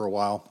trainer for a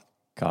while.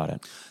 Got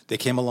it. They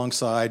came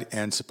alongside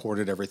and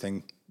supported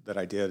everything that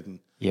I did and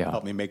Yeah.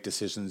 helped me make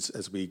decisions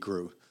as we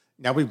grew.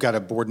 Now we've got a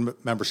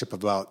board membership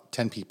of about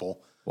 10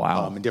 people.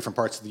 Wow. In different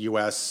parts of the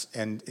U.S.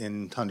 and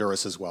in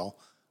Honduras as well.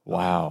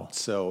 Wow.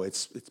 So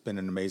it's been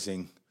an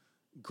amazing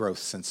growth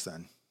since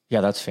then.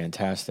 Yeah, that's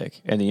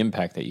fantastic. And the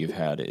impact that you've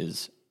had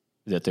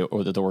that the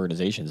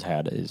organization's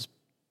had is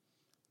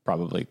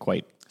probably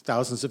quite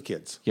Thousands of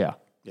kids. yeah.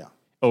 Yeah.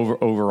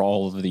 Over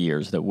all of the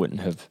years that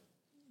wouldn't have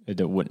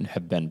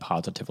been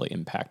positively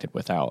impacted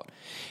without.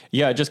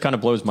 Yeah, it just kind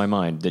of blows my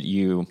mind that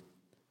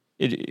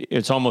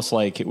it's almost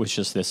like it was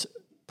just this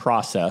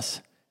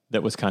process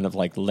that was kind of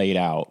like laid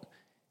out.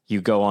 You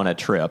go on a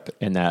trip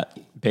and that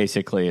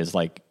basically is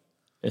like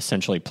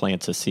essentially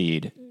plants a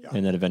seed,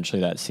 and then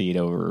eventually that seed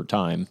over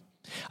time.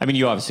 I mean,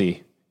 you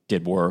obviously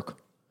did work,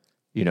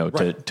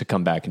 Right. to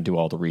come back and do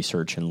all the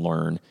research and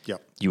learn.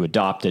 Yep. You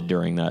adopted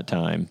during that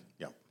time.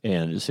 Yep.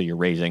 And so you're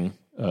raising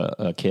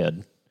a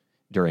kid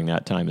during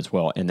that time as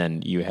well. And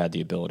then you had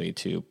the ability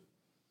to,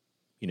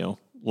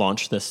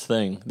 launch this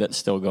thing that's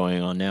still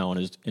going on now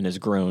and has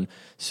grown.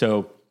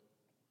 So,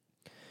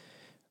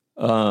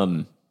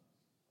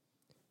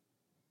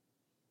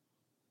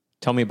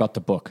 tell me about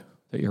the book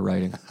that you're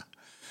writing.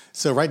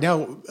 So right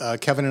now,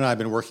 Kevin and I have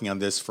been working on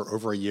this for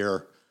over a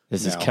year.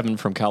 This is now. Kevin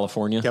from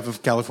California. Kevin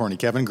from California,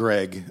 Kevin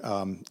Gregg,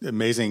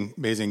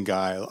 amazing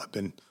guy. I've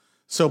been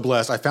so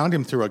blessed. I found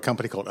him through a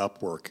company called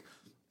Upwork,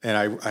 and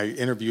I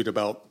interviewed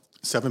about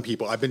 7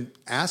 people. I've been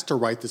asked to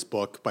write this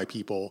book by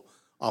people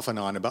off and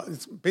on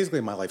it's basically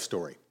my life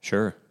story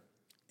Sure.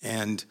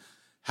 and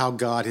how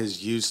God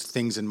has used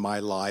things in my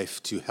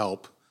life to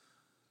help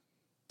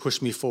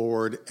push me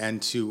forward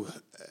and to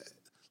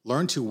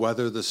learn to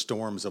weather the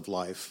storms of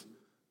life.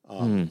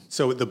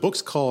 So the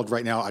book's called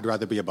right now, I'd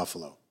Rather Be a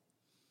Buffalo.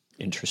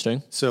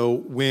 Interesting. So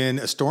when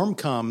a storm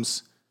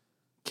comes,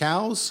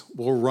 cows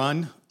will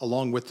run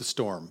along with the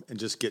storm and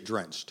just get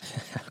drenched.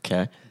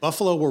 Okay.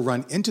 Buffalo will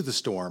run into the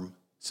storm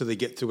so they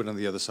get through it on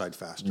the other side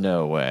faster.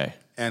 No way.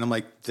 And I'm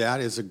like, that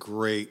is a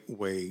great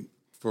way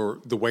for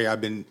the way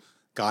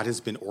God has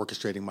been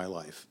orchestrating my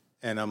life.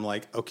 And I'm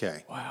like,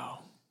 okay. Wow.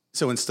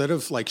 So instead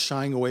of like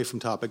shying away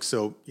from topics,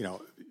 so,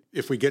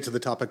 if we get to the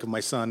topic of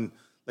my son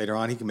later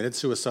on, he committed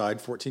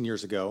suicide 14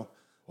 years ago,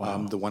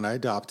 the one I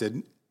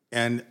adopted.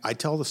 And I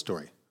tell the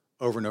story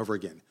over and over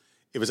again.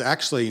 It was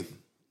actually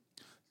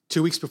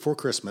 2 weeks before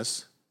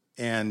Christmas.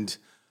 And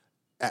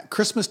at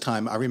Christmas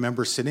time, I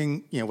remember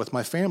sitting, with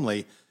my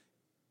family,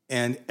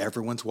 and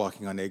everyone's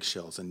walking on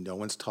eggshells and no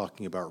one's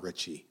talking about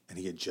Richie. And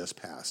he had just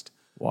passed.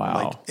 Wow.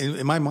 Like,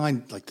 in my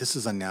mind, like, this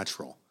is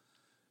unnatural.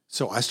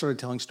 So I started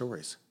telling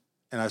stories.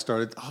 And I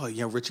started,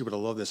 Richie would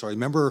have loved this. Or I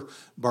remember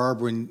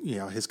Barb when,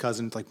 his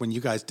cousin, like when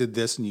you guys did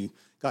this and you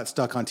got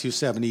stuck on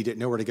 270, didn't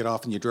know where to get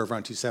off, and you drove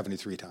around 270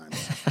 3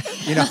 times.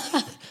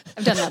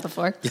 I've done that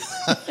before.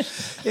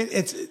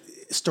 It's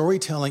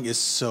storytelling is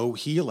so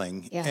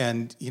healing. Yeah.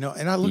 And,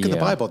 and I look at the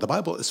Bible. The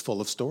Bible is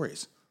full of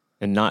stories.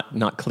 And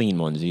not clean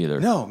ones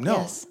either. No.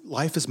 Yes.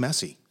 Life is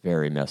messy.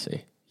 Very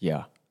messy.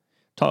 Yeah.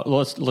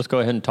 Let's go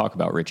ahead and talk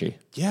about Richie.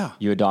 Yeah.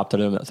 You adopted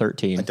him at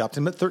 13. Adopted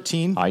him at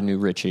 13. I knew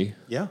Richie.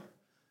 Yeah.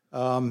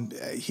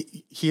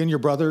 He and your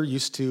brother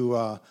used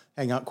to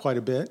hang out quite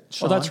a bit.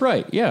 Sean. Oh, that's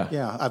right. Yeah.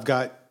 Yeah. I've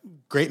got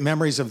great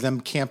memories of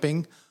them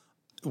camping.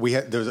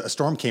 There was a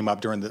storm came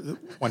up during the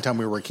one time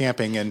we were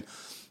camping, and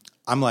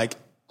I'm like,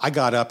 I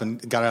got up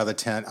and got out of the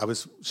tent. I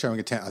was sharing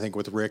a tent, I think,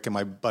 with Rick and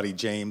my buddy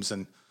James,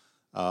 and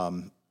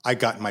I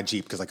got in my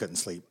Jeep because I couldn't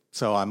sleep.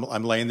 So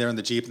I'm laying there in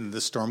the Jeep, and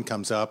the storm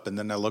comes up, and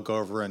then I look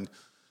over and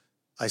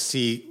I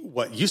see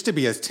what used to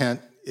be a tent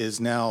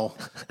is now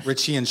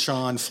Richie and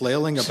Sean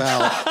flailing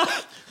about,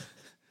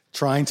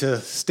 trying to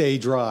stay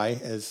dry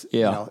and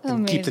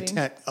keep the Amazing.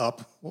 tent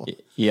up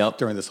Yep.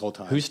 during this whole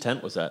time. Whose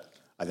tent was that?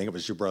 I think it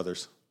was your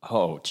brother's.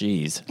 Oh,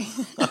 geez.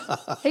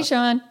 Hey,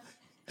 Sean.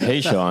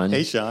 Hey, Sean.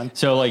 Hey, Sean.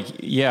 So,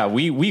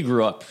 we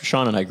grew up,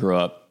 Sean and I grew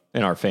up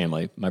in our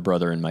family, my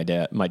brother and my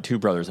dad, my 2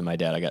 brothers and my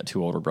dad. I got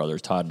 2 older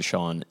brothers, Todd and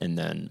Sean, and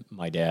then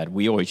my dad.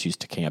 We always used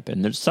to camp.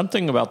 And there's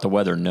something about the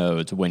weather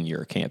nodes when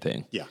you're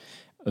camping. Yeah.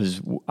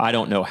 I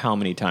don't know how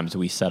many times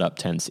we set up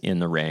tents in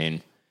the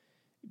rain,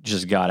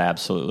 just got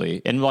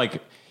absolutely, and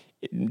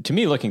to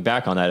me, looking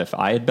back on that, if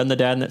I had been the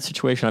dad in that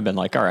situation, I'd been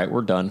like, all right,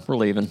 we're done. We're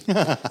leaving.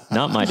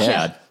 Not my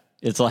dad.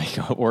 It's like,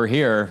 we're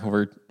here.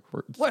 We're 2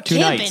 camping.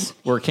 nights.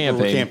 We're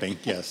camping. We're camping,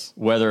 yes.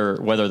 Whether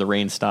the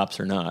rain stops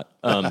or not.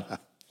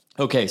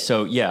 Okay.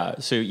 So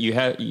you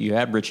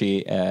had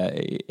Richie at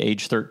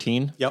age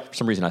 13. Yep. For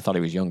some reason, I thought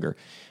he was younger.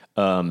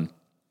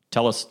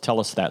 Tell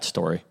us that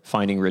story.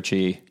 Finding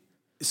Richie.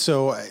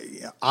 So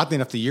oddly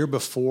enough, the year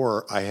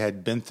before I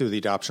had been through the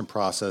adoption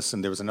process,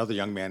 and there was another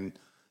young man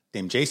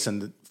named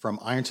Jason from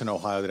Ironton,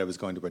 Ohio, that I was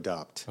going to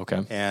adopt.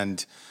 Okay.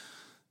 And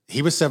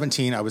he was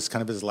 17. I was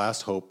kind of his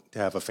last hope to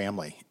have a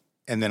family.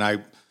 And then I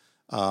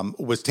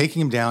was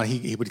taking him down.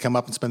 He would come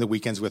up and spend the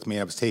weekends with me.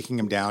 I was taking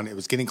him down. It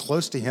was getting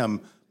close to him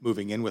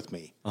moving in with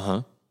me.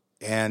 Uh-huh.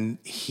 And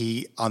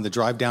on the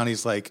drive down,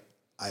 he's like,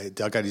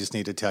 Doug, I just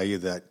need to tell you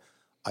that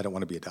I don't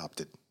want to be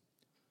adopted.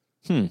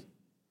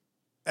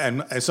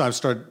 And so I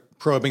started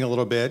probing a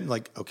little bit,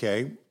 like,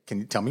 okay, can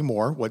you tell me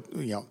more? What,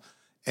 And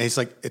he's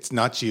like, it's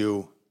not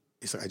you.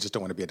 He's like, I just don't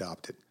want to be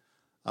adopted.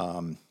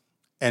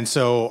 And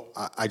so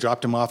I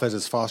dropped him off at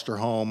his foster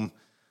home.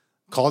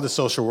 called the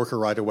social worker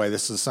right away.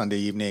 This is a Sunday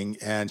evening,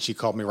 and she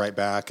called me right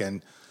back.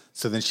 And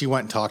so then she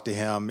went and talked to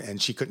him,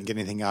 and she couldn't get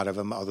anything out of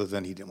him other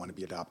than he didn't want to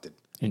be adopted.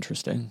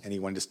 Interesting. And he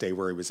wanted to stay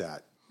where he was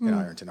at in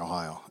Ironton,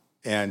 Ohio.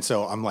 And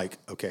so I'm like,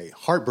 okay,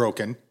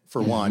 heartbroken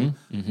for one,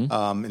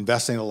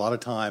 investing a lot of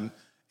time.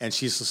 And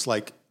she's just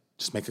like,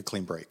 just make a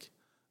clean break.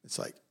 It's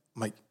like,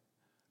 I'm like,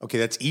 okay,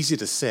 that's easy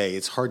to say.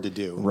 It's hard to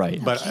do.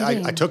 Right. But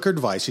I took her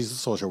advice. She's a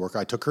social worker.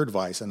 I took her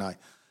advice, and I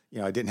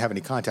didn't have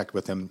any contact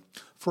with him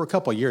for a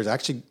couple of years.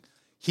 Actually,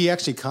 he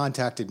actually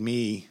contacted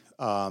me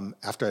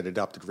after I'd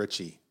adopted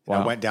Richie. Wow.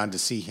 And I went down to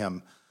see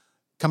him.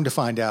 Come to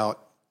find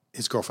out,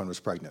 his girlfriend was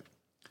pregnant,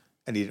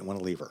 and he didn't want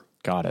to leave her.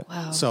 Got it.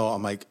 Wow. So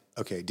I'm like,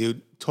 okay,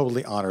 dude,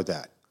 totally honor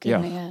that. Good Yeah.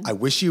 man. I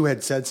wish you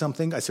had said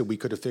something. I said we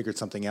could have figured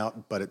something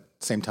out, but at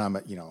the same time,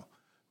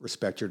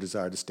 respect your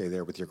desire to stay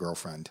there with your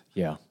girlfriend.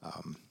 Yeah.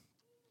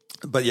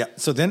 But yeah,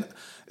 so then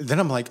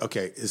I'm like,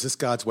 okay, is this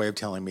God's way of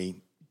telling me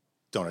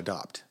don't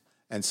adopt?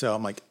 And so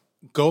I'm like,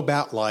 go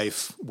about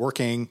life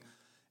working.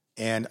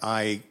 And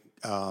I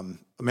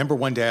remember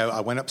one day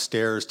I went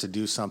upstairs to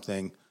do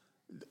something.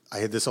 I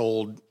had this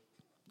old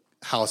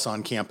house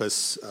on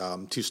campus,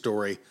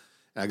 2-story.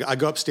 And I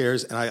go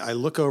upstairs and I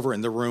look over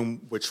in the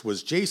room, which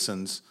was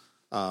Jason's,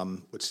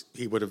 which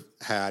he would have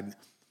had.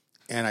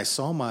 And I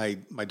saw my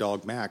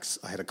dog, Max.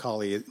 I had a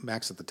collie,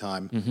 Max, at the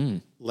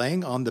time,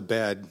 laying on the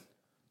bed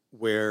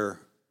where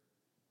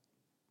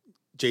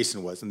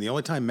Jason was. And the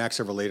only time Max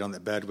ever laid on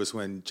that bed was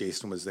when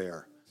Jason was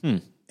there.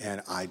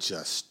 And I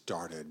just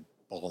started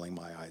bawling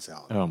my eyes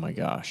out. Oh my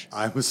gosh.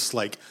 I was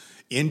like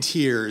in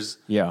tears.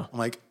 Yeah. I'm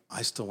like,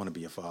 I still want to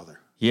be a father.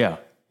 Yeah.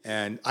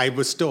 And I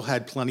still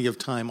had plenty of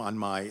time on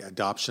my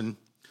adoption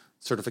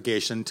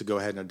certification to go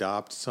ahead and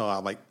adopt. So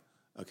I'm like,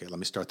 okay, let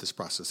me start this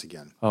process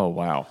again. Oh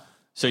wow.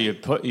 So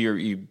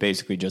you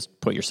basically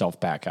just put yourself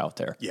back out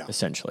there. Yeah.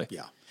 Essentially.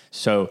 Yeah.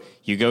 So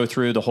you go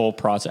through the whole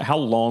process. How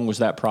long was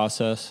that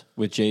process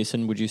with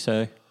Jason, would you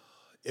say?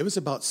 It was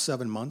about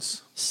 7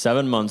 months.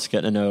 7 months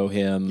getting to know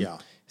him. Yeah.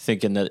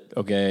 Thinking that,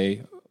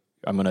 okay,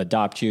 I'm going to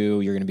adopt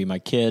you. You're going to be my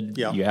kid.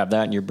 Yeah. You have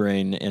that in your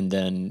brain. And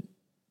then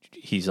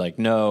he's like,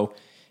 no.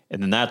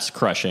 And then that's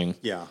crushing.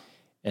 Yeah.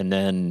 And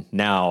then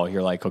now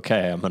you're like,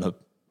 okay, I'm going to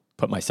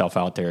put myself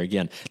out there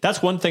again.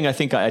 That's one thing I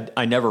think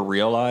I never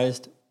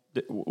realized.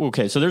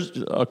 Okay, so there's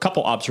a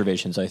couple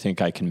observations I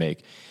think I can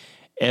make.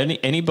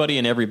 Anybody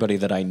and everybody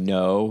that I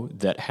know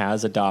that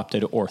has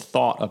adopted or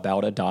thought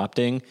about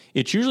adopting,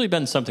 it's usually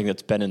been something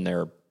that's been in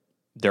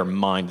their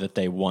mind that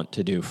they want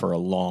to do for a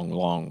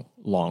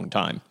long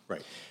time.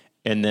 Right.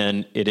 And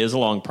then it is a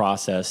long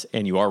process,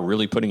 and you are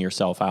really putting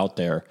yourself out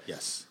there.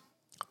 Yes.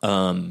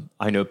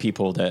 I know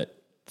people that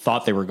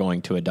thought they were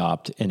going to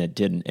adopt, and it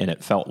didn't, and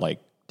it felt like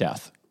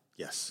death.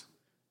 Yes.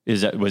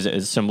 Was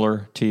it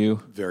similar to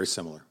you? Very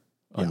similar.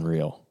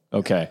 Unreal.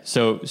 Okay.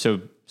 So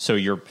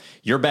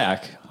you're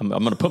back. I'm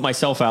going to put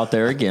myself out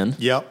there again.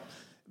 Yep.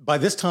 By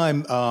this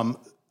time,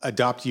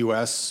 Adopt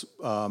US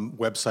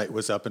website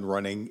was up and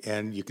running,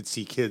 and you could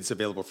see kids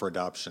available for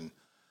adoption.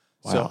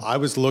 Wow. So I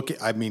was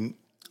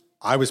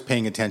I was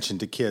paying attention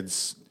to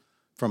kids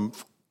from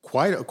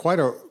quite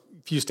a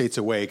few states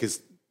away,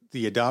 because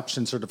the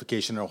adoption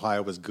certification in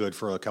Ohio was good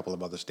for a couple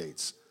of other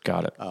states.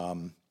 Got it.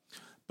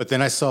 But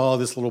then I saw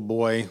this little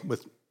boy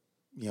with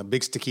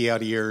big sticky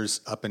out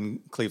ears up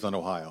in Cleveland,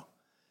 Ohio.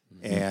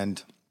 Mm-hmm.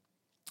 And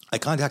I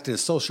contacted a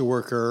social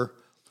worker.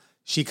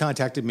 She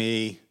contacted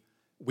me.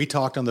 We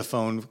talked on the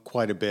phone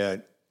quite a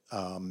bit.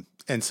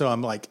 And so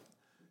I'm like,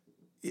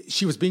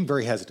 she was being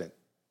very hesitant.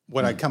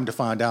 What I come to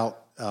find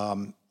out,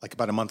 like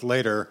about a month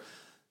later,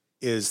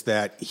 is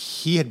that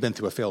he had been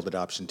through a failed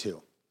adoption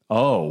too.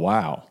 Oh,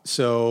 wow.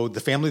 So the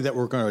family that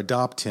were going to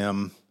adopt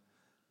him,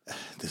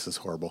 this is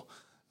horrible.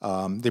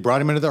 They brought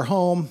him into their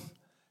home,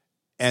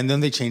 and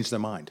then they changed their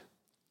mind.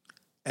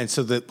 And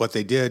so what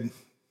they did,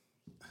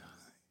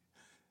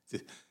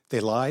 they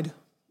lied,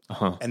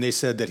 and they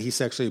said that he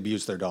sexually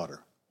abused their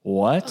daughter.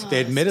 What?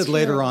 They admitted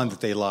later on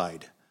that they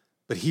lied,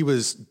 but he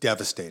was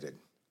devastated.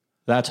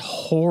 That's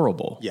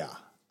horrible. Yeah.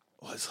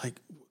 Well, it's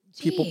like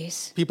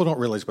Jeez. people don't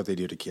realize what they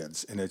do to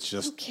kids, and it's No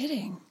just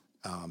kidding.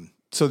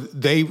 so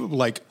they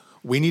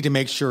we need to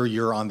make sure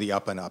you're on the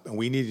up and up, and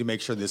we need to make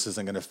sure this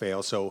isn't going to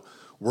fail. So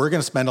we're going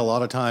to spend a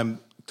lot of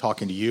time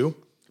talking to you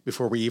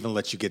before we even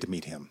let you get to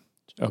meet him.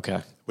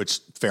 Okay. Which,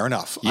 fair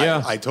enough.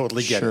 Yeah, I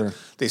totally get it.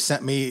 They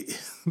sent me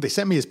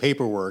his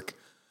paperwork.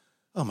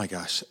 Oh my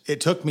gosh.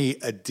 It took me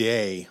a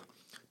day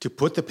to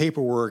put the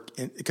paperwork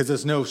in, because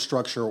there's no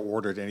structure or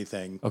order to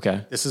anything.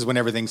 Okay. This is when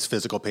everything's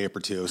physical paper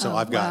too. So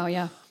I've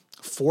got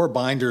 4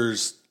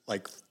 binders,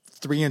 like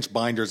 3-inch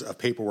binders of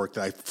paperwork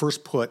that I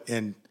first put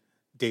in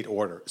date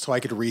order, so I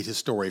could read his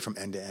story from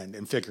end to end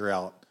and figure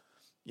out,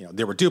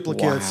 there were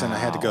duplicates, and I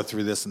had to go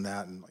through this and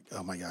that, and like,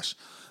 oh my gosh.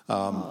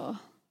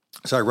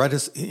 So I read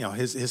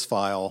his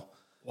file.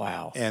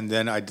 Wow. And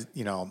then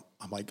I'm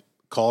like,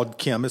 called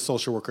Kim, his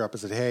social worker, up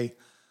and said, hey,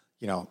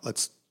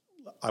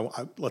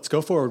 let's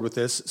go forward with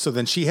this. So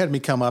then she had me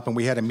come up, and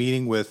we had a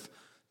meeting with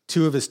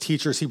two of his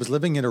teachers, he was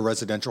living in a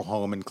residential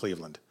home in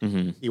Cleveland.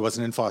 He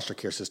wasn't in foster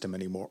care system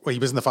anymore. Well, he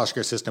was in the foster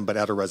care system, but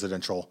at a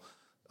residential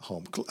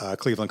home,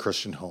 Cleveland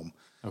Christian home.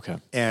 Okay.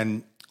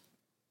 And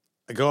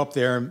I go up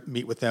there and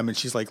meet with them, and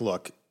she's like,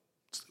 look,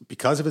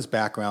 because of his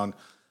background,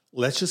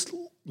 let's just,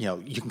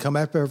 you can come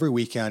up every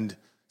weekend,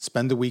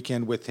 spend the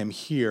weekend with him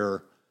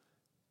here.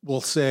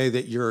 We'll say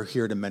that you're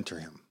here to mentor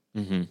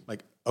him.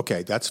 Like,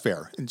 okay, that's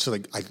fair. And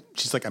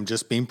she's like, I'm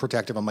just being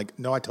protective. I'm like,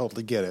 no, I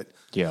totally get it.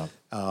 Yeah.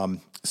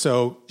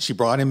 So she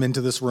brought him into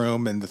this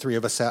room, and the three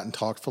of us sat and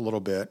talked for a little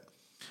bit.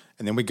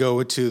 And then we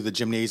go to the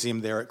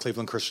gymnasium there at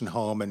Cleveland Christian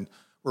Home, and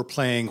we're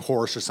playing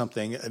horse or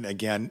something. And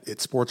again,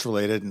 it's sports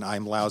related, and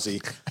I'm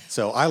lousy.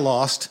 So I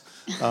lost.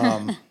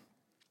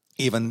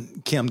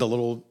 Even Kim, the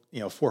little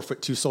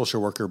 4'2"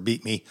 social worker,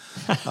 beat me.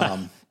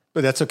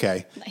 But that's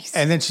okay. Nice.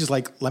 And then she's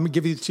like, let me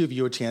give you the two of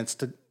you a chance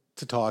to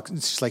talk.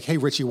 And she's like, hey,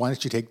 Richie, why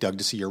don't you take Doug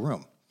to see your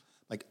room?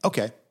 Like,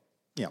 okay,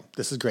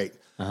 this is great.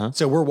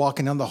 So we're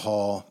walking down the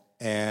hall,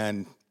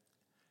 and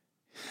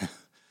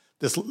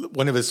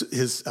one of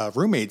his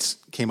roommates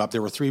came up.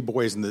 There were three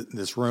boys in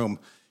this room,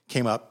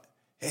 came up.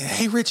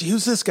 Hey, Richie,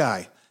 who's this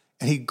guy?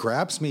 And he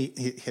grabs me.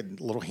 He had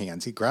little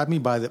hands. He grabbed me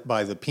by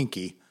the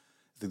pinky.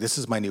 This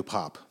is my new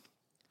pop.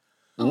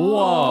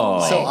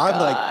 Whoa. So I'm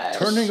like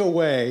turning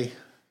away,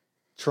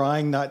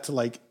 trying not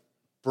to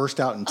burst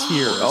out in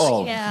tears.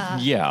 Oh, Yeah.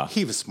 yeah.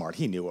 He was smart.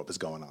 He knew what was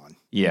going on.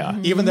 Yeah.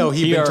 Even though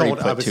He he'd been already told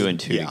put I was two and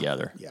two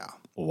together. Yeah.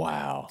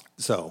 Wow.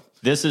 So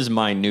This is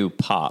my new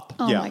pop.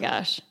 Oh Yeah. my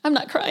gosh. I'm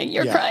not crying.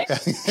 You're Yeah.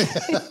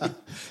 crying.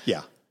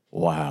 yeah.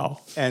 Wow.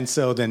 And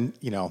so then,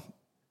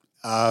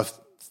 a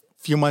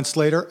few months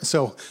later,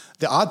 so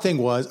the odd thing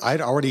was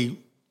I'd already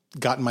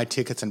gotten my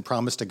tickets and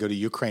promised to go to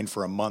Ukraine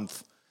for a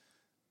month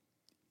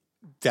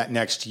that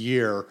next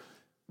year,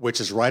 which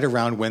is right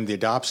around when the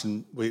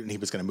adoption, when he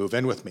was going to move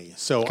in with me.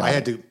 So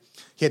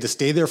he had to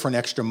stay there for an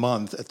extra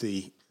month at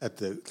the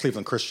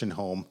Cleveland Christian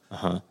home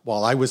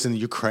while I was in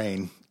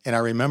Ukraine. And I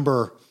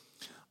remember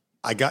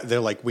they're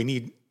like,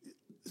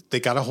 they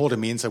got a hold of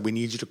me and said, we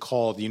need you to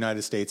call the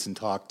United States and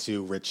talk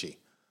to Richie.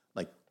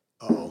 Like,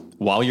 oh.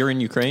 While you're in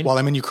Ukraine? While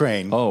I'm in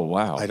Ukraine. Oh,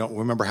 wow. I don't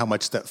remember how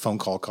much that phone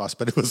call cost,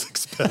 but it was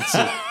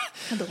expensive.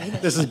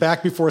 This is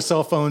back before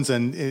cell phones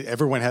and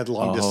everyone had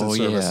long distance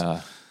service.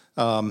 Yeah.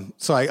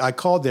 So I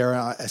called there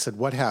and I said,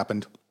 what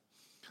happened?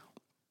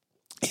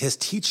 His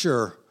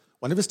teacher,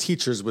 one of his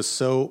teachers was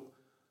so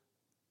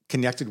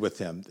connected with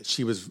him that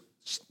she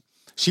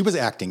was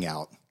acting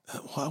out.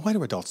 Why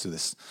do adults do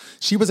this?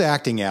 She was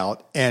acting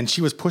out, and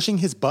she was pushing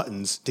his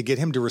buttons to get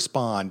him to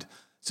respond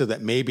so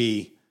that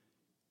maybe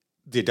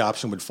the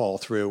adoption would fall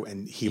through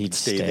and he would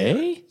stay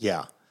there.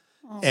 Yeah.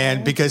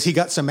 And because he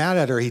got so mad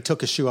at her, he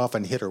took his shoe off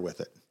and hit her with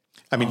it.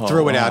 I mean,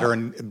 threw it at her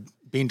and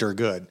beamed her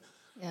good.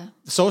 Yeah.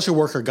 The social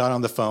worker got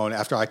on the phone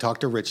after I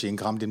talked to Richie and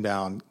calmed him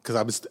down because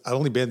I'd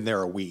only been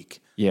there a week.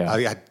 Yeah.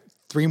 I had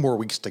 3 more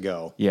weeks to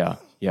go. Yeah.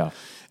 Yeah.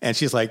 And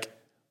she's like,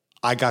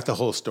 I got the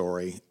whole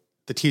story.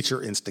 The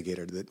teacher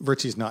instigated that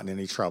Richie's not in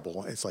any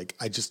trouble. It's like,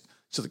 she's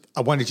like,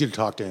 I wanted you to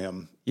talk to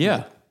him. Yeah.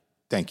 Like,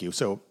 thank you.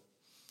 So,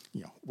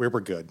 we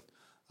were good.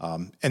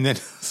 And then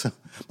so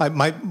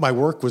my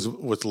work was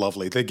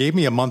lovely. They gave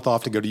me a month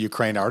off to go to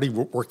Ukraine. I already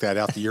worked that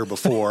out the year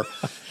before.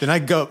 Then I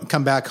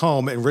come back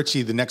home, and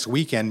Richie the next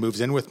weekend moves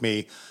in with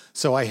me.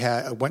 So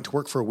I went to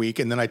work for a week,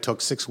 and then I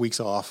took 6 weeks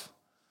off.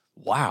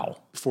 Wow.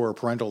 For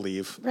parental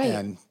leave, Right.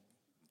 and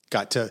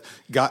got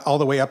all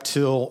the way up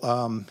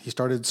till he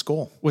started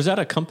school. Was that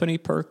a company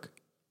perk?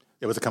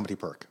 It was a company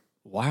perk.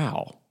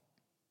 Wow.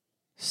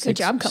 Good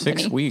job,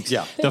 company. 6 weeks.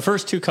 Yeah. The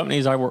first 2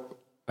 companies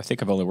I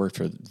think I've only worked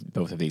for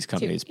both of these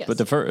companies, yes. but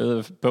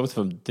both of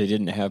them, they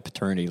didn't have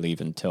paternity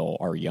leave until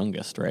our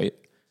youngest, right?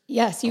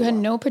 Yes, you had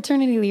no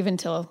paternity leave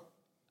until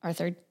our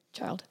 3rd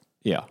child.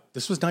 Yeah.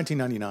 This was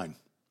 1999,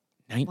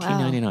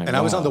 1999. and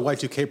I was on the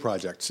Y2K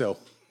project. So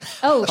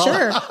Oh,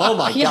 sure. Oh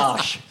my Yes.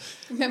 gosh.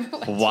 Remember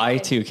what?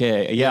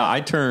 Y2K. Yeah, I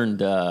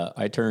turned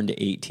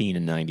 18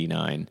 in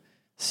 99.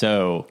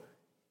 So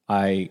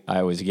I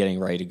was getting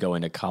ready to go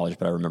into college,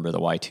 but I remember the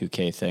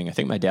Y2K thing. I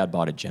think my dad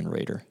bought a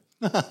generator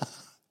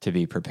to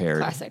be prepared.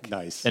 Classic.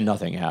 nice. And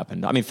nothing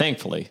happened. I mean,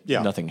 thankfully,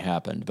 Yeah. nothing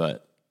happened,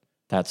 but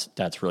that's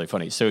really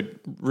funny. So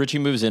Richie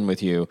moves in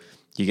with you.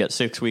 You get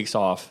 6 weeks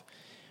off.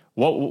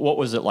 What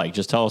was it like?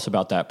 Just tell us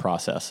about that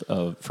process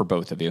for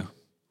both of you.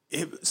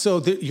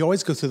 You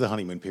always go through the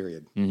honeymoon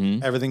period.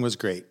 Mm-hmm. Everything was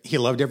great. He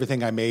loved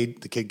everything I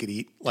made. The kid could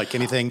eat like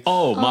anything.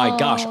 Oh my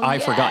gosh, I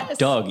forgot. yes.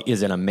 Doug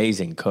is an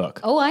amazing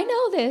cook. Oh, I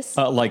know this.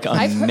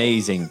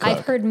 Amazing cook.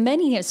 I've heard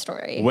many a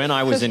story. When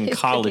I was in His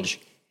college,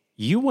 cooking.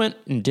 you went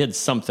and did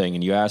something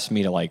and you asked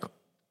me to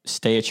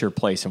stay at your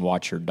place and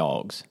watch your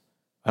dogs.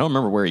 I don't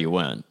remember where you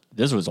went.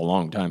 This was a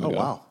long time ago.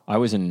 Wow.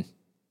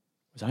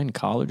 Was I in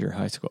college or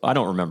high school? I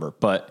don't remember,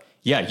 but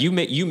yeah, you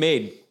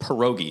made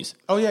pierogies.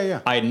 Oh yeah.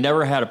 I had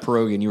never had a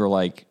pierogi, and you were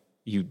like,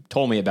 you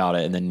told me about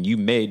it, and then you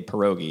made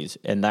pierogies,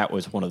 and that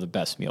was one of the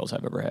best meals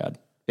I've ever had.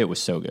 It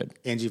was so good.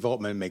 Angie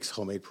Voltman makes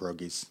homemade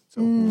pierogies.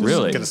 So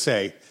Really? I'm going to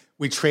say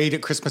We trade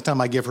at Christmas time.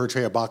 I give her a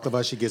tray of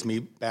baklava. She gives me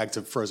bags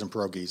of frozen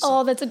pierogies.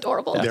 Oh, that's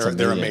adorable.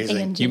 They're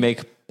amazing. You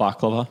make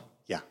baklava?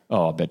 Yeah.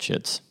 Oh, I bet you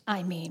it's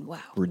I mean, wow.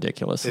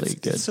 ridiculously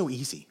good. It's so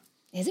easy.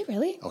 Is it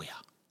really? Oh, yeah.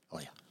 Oh,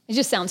 yeah. It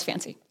just sounds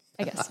fancy,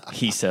 I guess.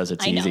 He says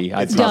it's I know. easy.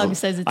 Doug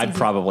says it's I'd easy.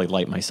 probably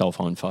light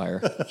myself on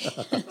fire.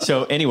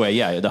 So anyway,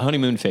 yeah, the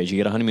honeymoon phase. You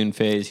get a honeymoon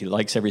phase. He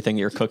likes everything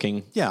you're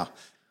cooking. Yeah.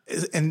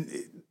 And,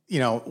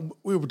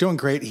 we were doing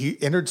great.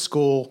 He entered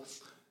school.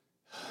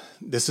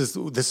 This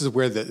is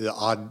where the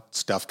odd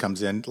stuff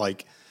comes in.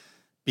 Like,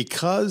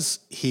 because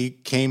he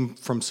came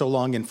from so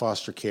long in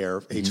foster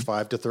care, age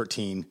 5 to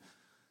 13,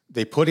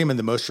 they put him in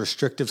the most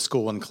restrictive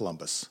school in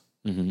Columbus,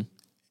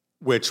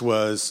 which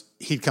was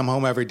he'd come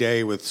home every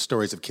day with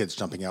stories of kids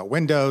jumping out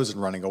windows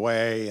and running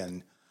away.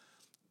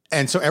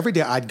 And so every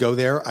day I'd go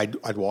there,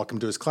 I'd walk him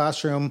to his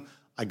classroom.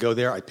 I'd go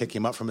there, I'd pick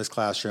him up from his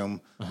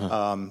classroom.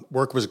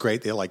 Work was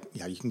great. They're like,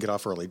 yeah, you can get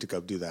off early to go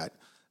do that.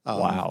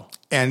 Wow.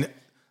 And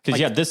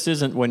Because, this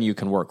isn't when you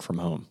can work from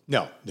home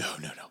no.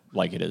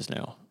 like it is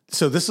now.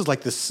 So this is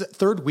like the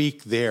third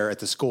week there at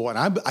the school, and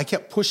I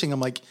kept pushing him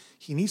like,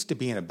 he needs to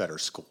be in a better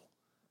school.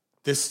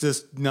 This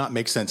does not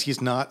make sense.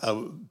 He's not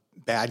a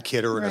bad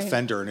kid or an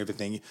offender and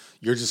everything.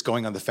 You're just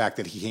going on the fact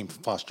that he came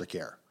from foster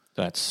care.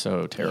 That's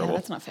so terrible. Yeah,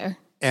 that's not fair.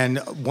 And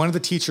one of the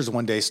teachers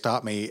one day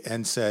stopped me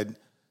and said,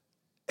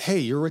 hey,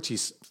 you're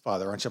Richie's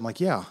father, aren't you? I'm like,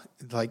 yeah.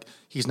 Like,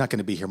 he's not going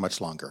to be here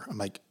much longer. I'm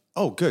like,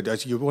 oh, good. Are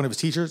you one of his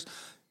teachers?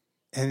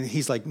 And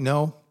he's like,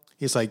 no.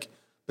 He's like,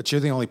 but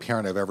you're the only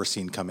parent I've ever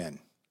seen come in.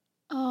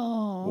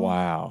 Oh.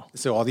 Wow.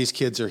 So all these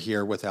kids are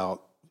here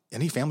without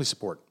any family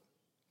support.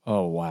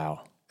 Oh,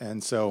 wow.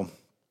 And so,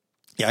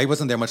 yeah, he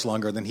wasn't there much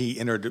longer. Then he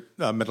entered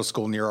middle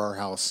school near our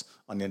house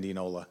on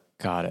Indianola.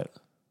 Got it.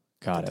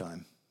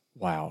 Time.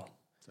 Wow.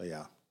 So,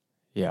 yeah.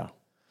 Yeah.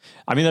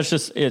 I mean, that's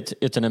just,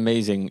 it's an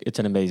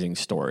amazing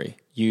story.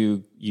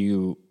 I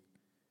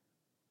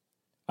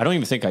don't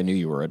even think I knew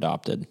you were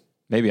adopted.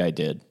 Maybe I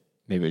did.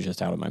 Maybe it was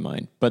just out of my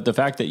mind. But the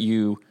fact that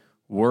you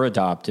were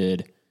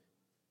adopted,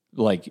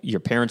 like your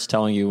parents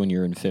telling you when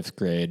you're in 5th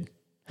grade,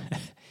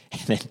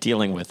 and then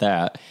dealing with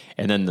that,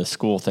 and then the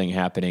school thing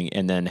happening,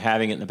 and then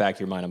having it in the back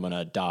of your mind, I'm going to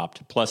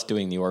adopt, plus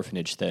doing the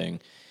orphanage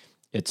thing.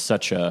 It's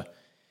such an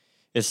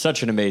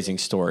amazing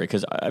story.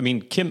 Because I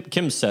mean,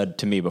 Kim said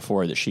to me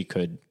before that she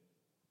could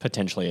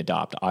potentially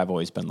adopt. I've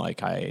always been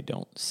like, I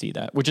don't see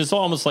that, which is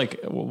almost like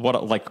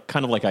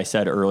kind of like I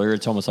said earlier.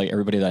 It's almost like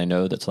everybody that I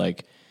know that's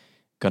like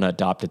going to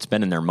adopt, it's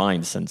been in their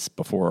mind since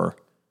before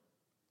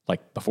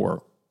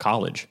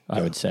college,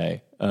 I would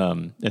say.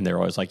 And they're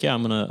always like, yeah,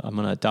 I'm going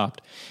to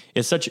adopt.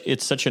 It's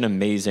such an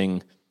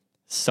amazing,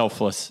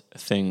 selfless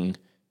thing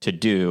to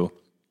do.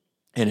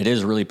 And it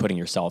is really putting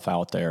yourself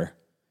out there.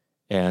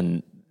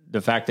 And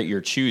the fact that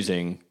you're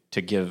choosing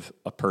to give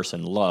a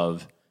person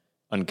love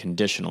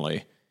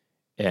unconditionally,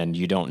 and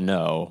you don't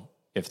know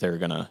if they're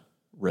going to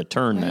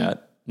return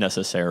that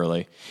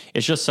necessarily.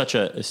 It's just such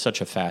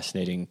a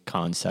fascinating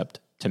concept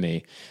to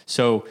me.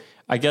 So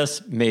I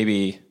guess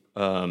maybe,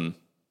 I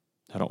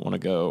don't want to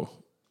go.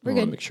 We're I good.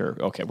 want to make sure.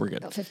 Okay, we're good.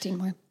 About 15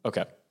 more.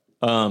 Okay.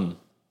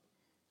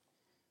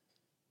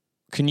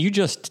 Can you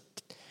just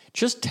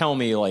tell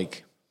me,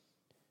 like,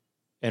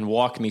 and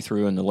walk me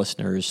through and the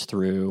listeners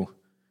through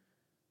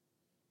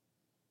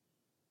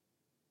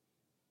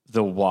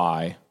the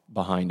why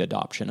behind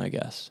adoption, I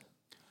guess.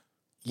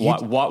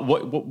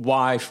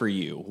 Why for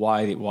you?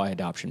 Why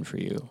adoption for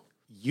you?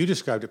 You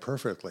described it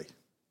perfectly.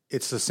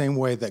 It's the same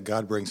way that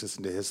God brings us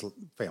into his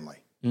family.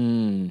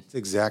 It's the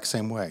exact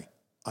same way.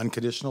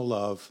 Unconditional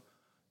love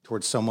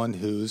towards someone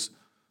who's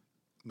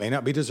may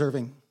not be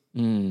deserving,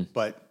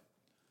 but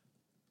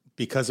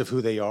because of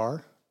who they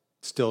are,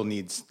 still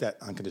needs that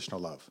unconditional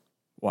love.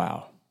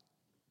 Wow.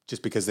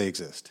 Just because they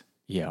exist.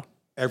 Yeah.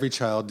 Every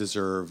child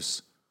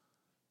deserves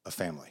a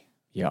family.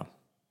 Yeah.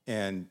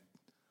 And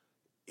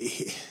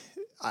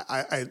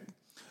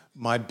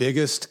my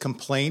biggest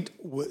complaint,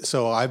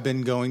 so I've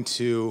been going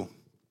to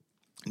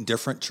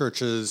different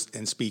churches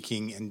and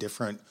speaking in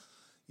different,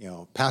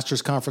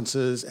 pastors'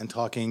 conferences and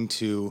talking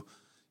to,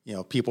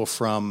 people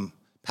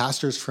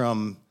pastors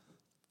from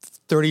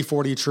 30,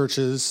 40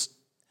 churches.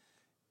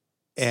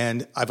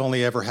 And I've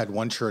only ever had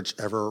one church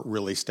ever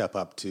really step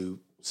up to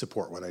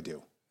support what I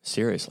do.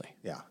 Seriously.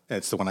 Yeah.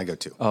 It's the one I go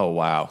to. Oh,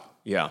 wow.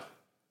 Yeah.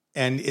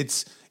 And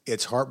it's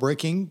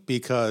heartbreaking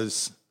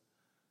because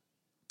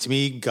to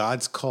me,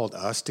 God's called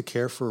us to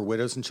care for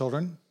widows and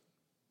children.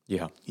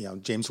 Yeah.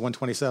 James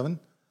 1:27.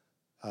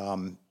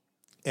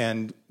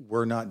 And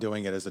we're not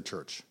doing it as a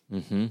church.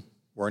 Mm-hmm.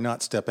 We're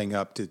not stepping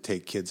up to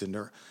take kids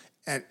into,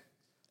 and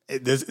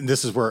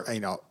this is where,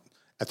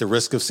 at the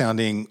risk of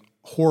sounding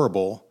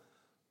horrible,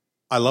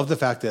 I love the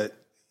fact that,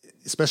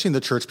 especially in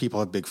the church, people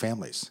have big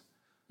families.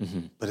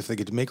 Mm-hmm. But if they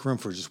could make room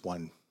for just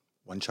one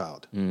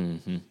child,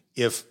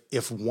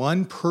 if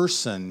one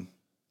person,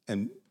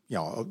 and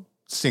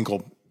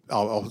single,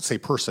 I'll say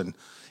person,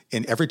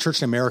 in every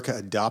church in America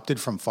adopted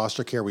from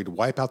foster care, we'd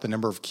wipe out the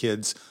number of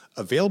kids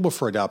available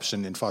for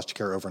adoption in foster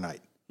care overnight.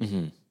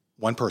 Mm-hmm.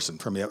 One person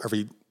from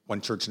every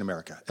one church in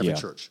America, every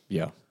church.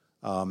 Yeah.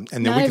 And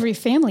then Not every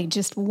family,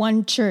 just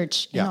one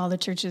church in Yeah. all the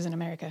churches in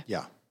America.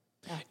 yeah.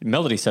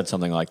 Melody said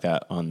something like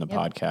that on the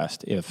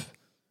podcast.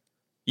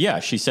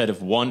 She said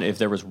if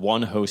there was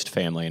one host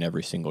family in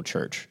every single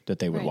church, that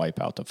they would Right.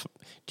 wipe out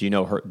do you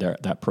know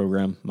that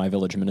program, My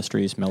Village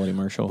Ministries, Melody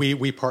Marshall?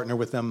 We partner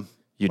with them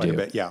You quite do? a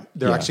bit. Yeah.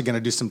 They're Yeah. actually going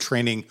to do some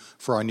training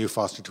for our new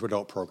foster to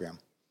adult program.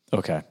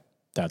 Okay.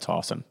 That's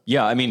awesome.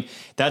 Yeah. I mean,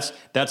 that's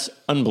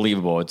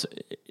unbelievable. It's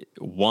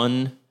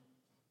one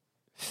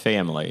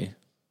family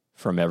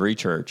from every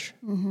church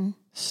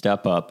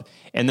step up.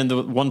 And then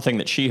the one thing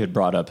that she had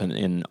brought up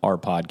in our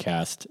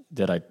podcast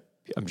that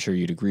I'm sure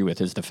you'd agree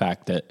with is the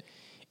fact that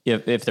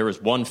if there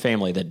was one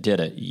family that did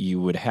it, you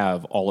would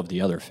have all of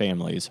the other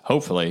families,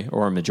 hopefully,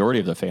 or a majority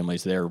of the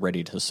families there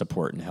ready to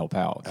support and help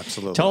out.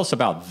 Absolutely. Tell us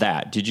about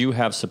that. Did you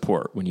have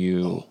support when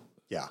you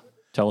Yeah.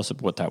 tell us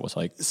what that was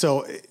like?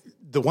 So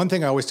the one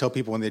thing I always tell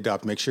people when they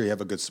adopt, make sure you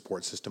have a good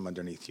support system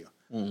underneath you.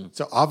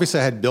 So obviously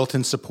I had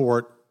built-in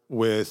support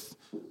with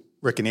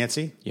Rick and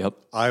Nancy. Yep.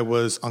 I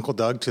was Uncle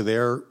Doug to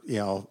their,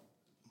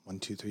 1,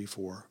 2, 3,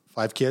 4,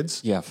 5 kids,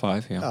 Yeah,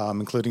 5. Yeah.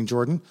 including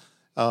Jordan.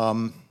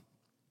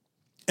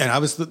 And I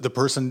was the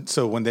person,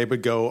 so when they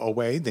would go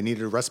away, they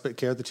needed a respite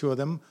care, the two of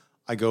them,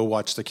 I go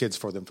watch the kids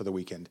for them for the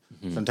weekend.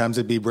 Sometimes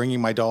I'd be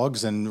bringing my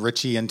dogs and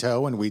Richie in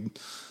tow, and we'd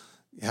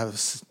have,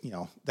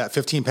 that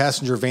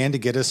 15-passenger van to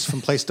get us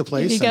from place to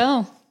place. There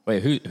you go.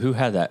 Wait, who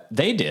had that?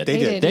 They did. They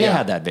did. They yeah.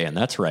 had that van.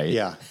 That's right.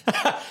 Yeah.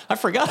 I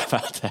forgot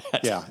about that.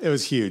 Yeah, it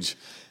was huge.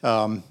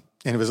 And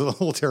it was a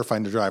little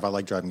terrifying to drive. I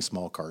like driving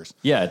small cars.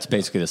 Yeah, it's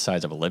basically the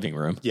size of a living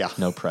room. Yeah.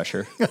 No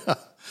pressure.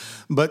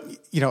 But,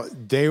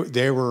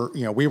 they were,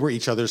 we were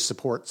each other's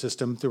support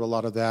system through a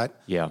lot of that.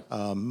 Yeah.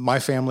 My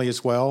family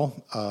as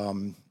well.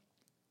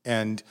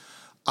 And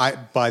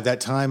by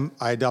that time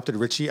I adopted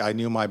Richie, I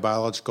knew my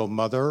biological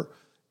mother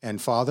and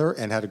father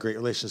and had a great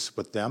relationship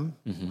with them.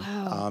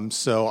 Wow.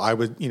 So I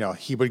would,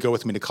 he would go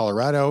with me to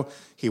Colorado.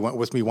 He went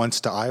with me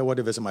once to Iowa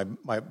to visit my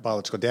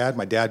biological dad.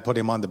 My dad put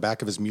him on the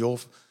back of his mule.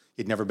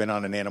 He'd never been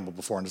on an animal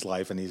before in his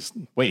life. And he's,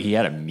 Wait, he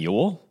had a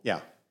mule? yeah,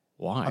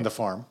 Why? on the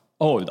farm.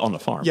 Oh, on the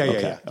farm. Yeah, yeah,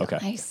 okay. yeah. Okay.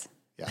 Nice.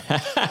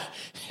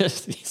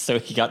 So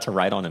he got to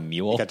ride on a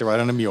mule? Got to ride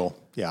on a mule.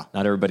 Yeah.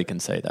 Not everybody can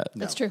say that.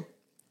 That's true.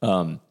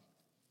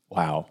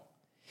 Wow.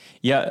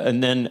 Yeah,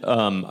 and then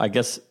I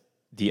guess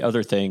the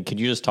other thing, can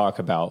you just talk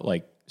about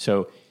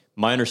so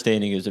my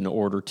understanding is in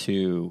order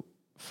to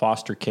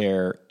foster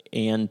care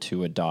and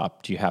to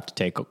adopt, you have to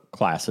take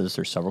classes.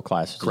 There's several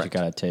classes Correct. that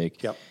you got to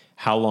take. Yep.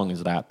 How long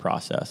is that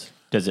process?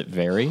 Does it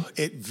vary?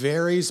 It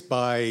varies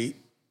by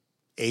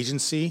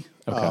agency.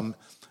 Okay.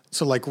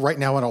 So like right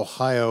now in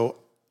Ohio,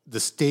 the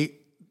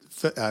state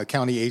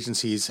county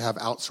agencies have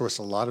outsourced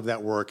a lot of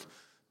that work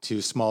to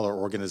smaller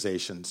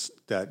organizations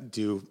that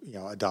do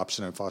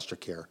adoption and foster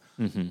care,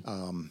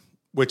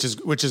 which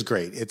is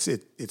great.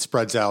 It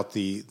spreads out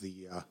the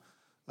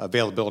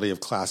availability of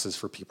classes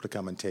for people to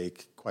come and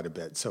take quite a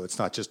bit. So it's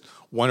not just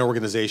one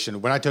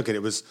organization. When I took it,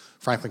 it was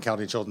Franklin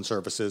County Children's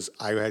Services.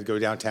 I had to go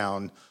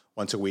downtown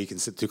once a week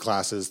and sit through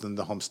classes, then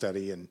the home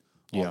study and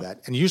all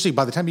that. And usually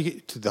by the time you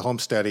get to the home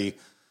study,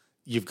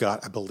 you've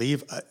got, I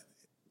believe,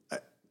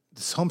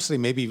 this home study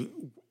may be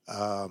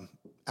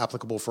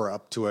applicable for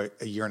up to a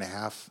year and a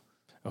half,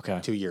 Okay.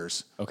 2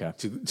 years. Okay.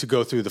 To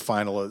go through the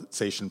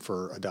finalization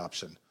for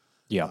adoption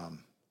Yeah.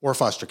 or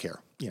foster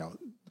care.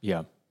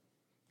 Yeah.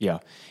 Yeah.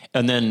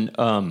 And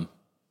then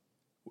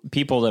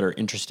people that are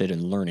interested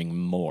in learning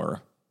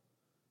more,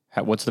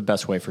 what's the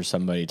best way for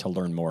somebody to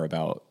learn more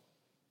about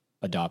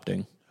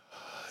adopting?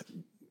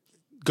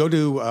 Go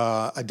to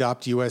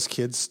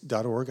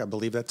adoptuskids.org. I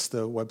believe that's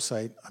the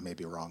website. I may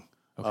be wrong.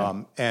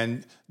 Okay.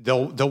 And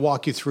they'll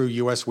walk you through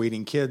U.S.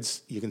 Waiting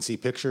Kids. You can see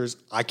pictures.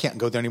 I can't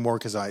go there anymore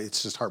because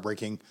it's just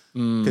heartbreaking.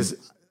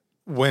 Because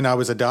when I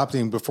was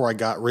adopting before I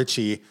got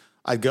Richie,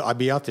 I'd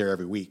be out there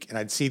every week and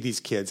I'd see these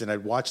kids and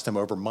I'd watch them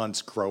over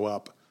months grow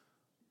up,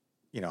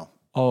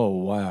 Oh,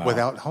 wow.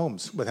 without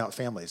homes, without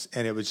families.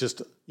 And it was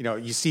just,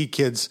 you see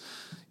kids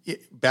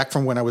back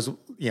from when I was,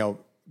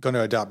 going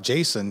to adopt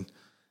Jason,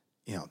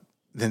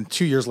 then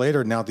 2 years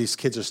later, now these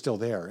kids are still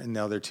there and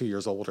now they're 2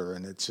 years older.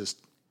 And it's just,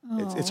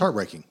 it's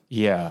heartbreaking.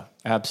 Yeah,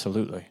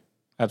 absolutely.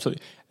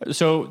 Absolutely.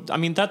 So, I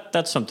mean,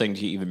 that's something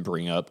to even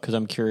bring up because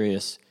I'm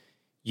curious.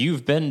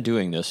 You've been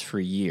doing this for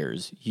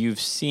years. You've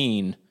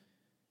seen,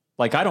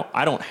 I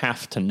don't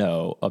have to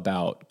know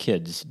about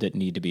kids that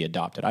need to be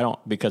adopted.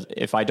 Because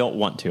if I don't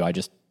want to, I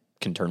just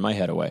can turn my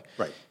head away.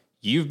 Right.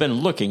 You've been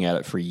looking at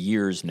it for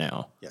years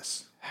now.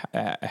 Yes.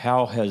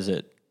 How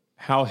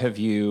have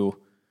you,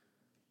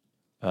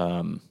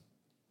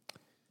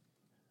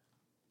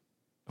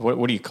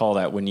 what do you call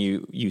that when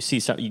you see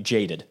something, you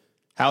jaded?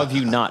 How are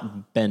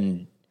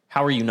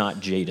you not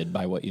jaded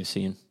by what you've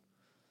seen?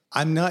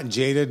 I'm not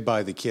jaded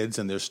by the kids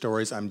and their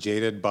stories. I'm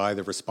jaded by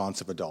the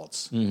responsive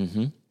adults.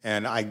 Mm-hmm.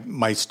 And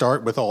my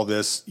start with all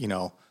this,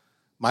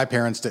 my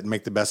parents didn't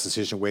make the best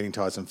decision waiting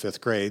until I was in 5th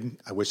grade.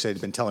 I wish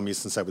they'd been telling me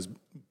since I was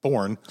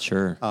born.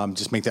 Sure.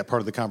 Just make that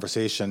part of the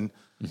conversation.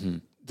 Mm-hmm.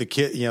 The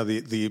kid,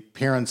 the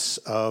parents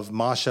of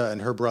Masha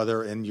and her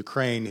brother in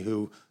Ukraine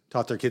who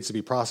taught their kids to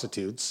be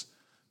prostitutes.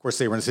 Of course,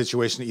 they were in a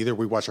situation either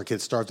we watch our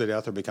kids starve to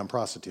death or become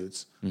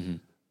prostitutes.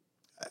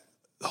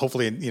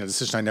 Hopefully, the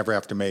decision I never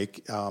have to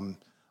make.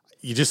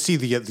 You just see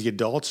the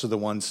adults are the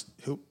ones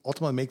who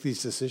ultimately make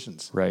these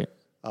decisions. Right.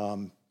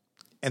 And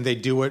they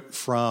do it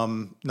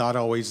from not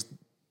always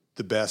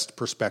the best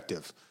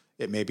perspective.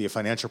 It may be a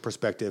financial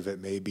perspective. It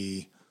may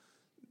be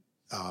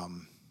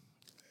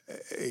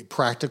a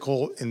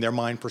practical, in their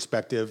mind,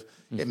 perspective.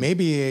 It may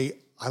be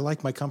I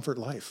like my comfort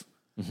life.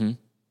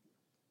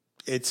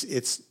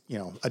 It's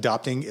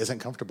adopting isn't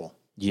comfortable.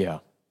 Yeah.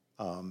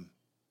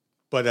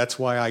 But that's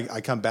why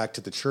I come back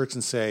to the church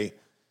and say,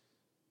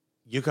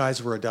 you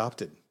guys were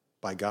adopted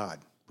by God.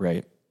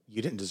 Right.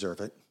 You didn't deserve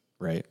it.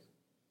 Right.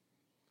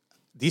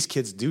 These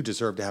kids do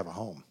deserve to have a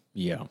home.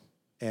 Yeah.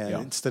 And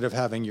instead of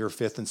having your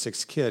fifth and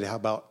sixth kid, how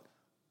about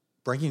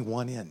bringing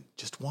one in,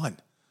 just one?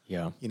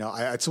 Yeah.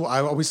 I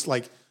always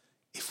like,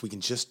 if we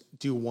can just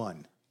do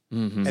one.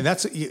 And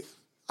that's,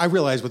 I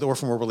realize with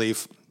Orphan World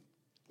Relief,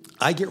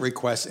 I get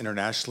requests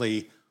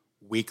internationally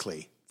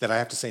weekly that I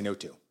have to say no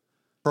to.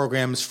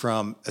 Programs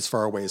from as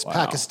far away as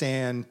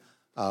Pakistan,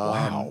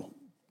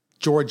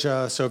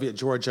 Georgia, Soviet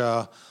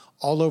Georgia,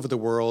 all over the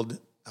world,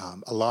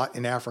 a lot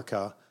in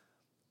Africa.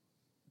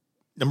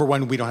 Number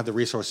one, we don't have the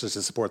resources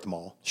to support them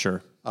all.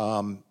 Sure.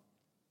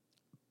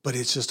 But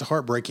it's just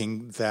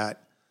heartbreaking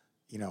that,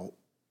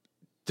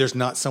 there's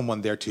not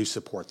someone there to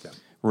support them.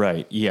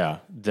 Right. Yeah.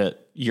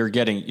 That you're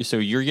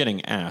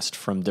getting asked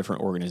from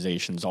different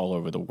organizations all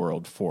over the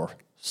world for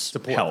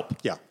support, help.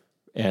 Yeah.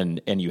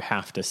 And you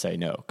have to say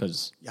no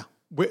because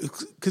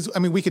because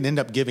we can end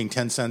up giving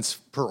 10 cents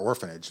per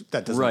orphanage.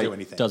 That doesn't do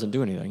anything. Doesn't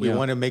do anything. We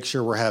want to make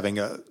sure we're having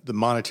the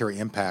monetary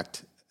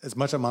impact, as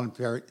much a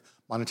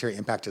monetary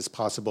impact as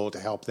possible to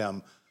help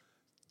them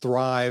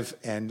thrive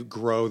and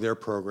grow their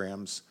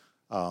programs.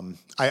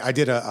 I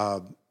did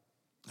a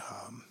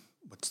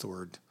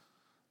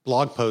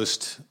blog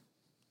post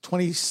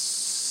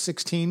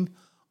 2016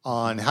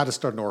 on how to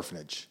start an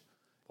orphanage.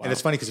 Wow. And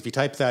it's funny because if you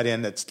type that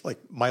in, it's like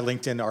my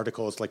LinkedIn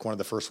article is like one of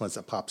the first ones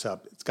that pops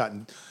up. It's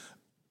gotten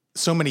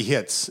so many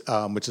hits,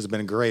 which has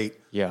been great.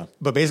 Yeah.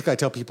 But basically I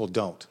tell people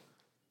don't.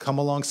 Come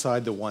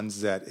alongside the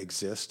ones that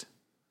exist.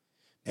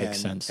 Makes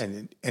sense.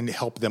 And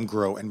help them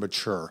grow and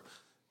mature.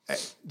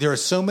 There are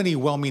so many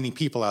well-meaning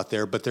people out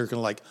there, but they're going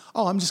to like,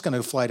 oh, I'm just going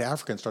to fly to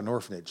Africa and start an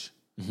orphanage.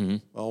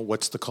 Well,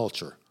 what's the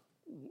culture?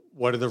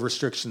 What are the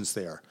restrictions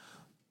there?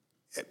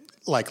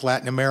 Like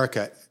Latin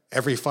America,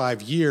 every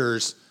 5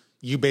 years,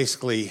 you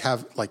basically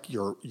have like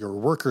your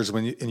workers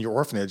in your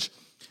orphanage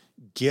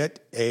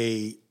get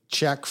a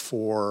check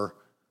for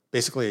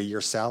basically a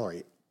year's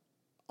salary,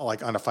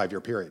 like on a 5-year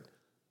period.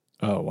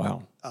 Oh,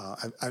 wow.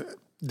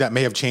 That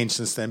may have changed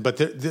since then, but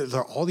there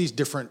are all these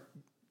different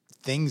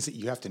things that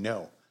you have to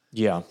know.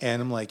 Yeah.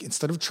 And I'm like,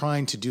 instead of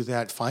trying to do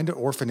that, find an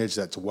orphanage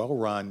that's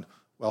well-run,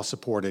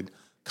 well-supported,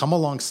 come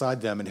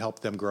alongside them and help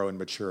them grow and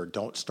mature.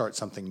 Don't start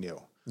something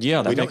new.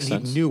 Yeah, that we makes sense. We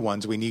don't need new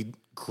ones. We need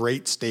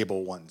great,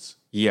 stable ones.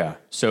 Yeah.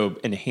 So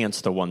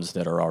enhance the ones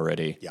that are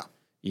already. Yeah.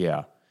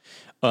 Yeah.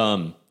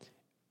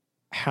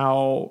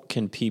 How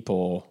can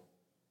people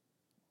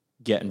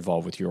get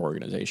involved with your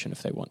organization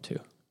if they want to?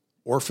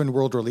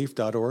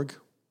 orphanworldrelief.org.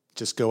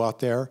 Just go out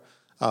there.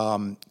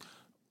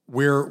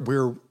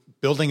 We're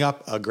building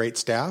up a great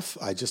staff.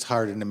 I just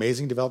hired an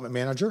amazing development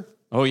manager.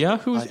 Oh yeah?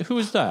 Who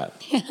is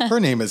that? Her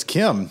name is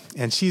Kim,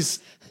 and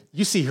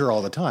you see her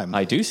all the time.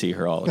 I do see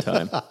her all the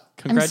time. I'm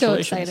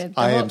Congratulations. so excited.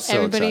 I am so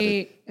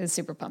Everybody is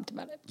super pumped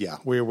about it. Yeah,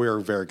 we're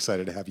very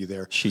excited to have you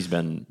there. She's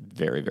been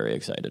very, very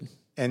excited.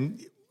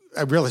 And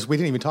I realized we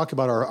didn't even talk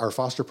about our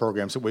foster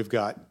programs. So we've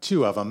got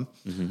 2 of them.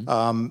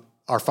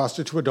 Our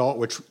foster to adult,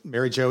 which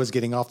Mary Jo is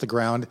getting off the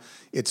ground.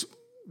 It's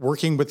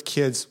working with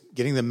kids,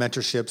 getting them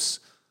mentorships,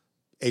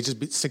 ages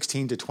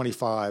 16 to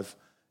 25,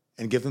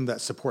 and give them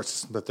that support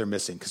system that they're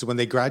missing. Because when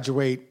they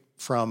graduate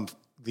from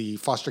the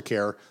foster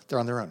care, they're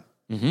on their own.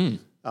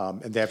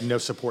 And they have no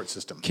support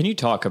system. Can you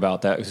talk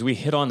about that? Because we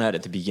hit on that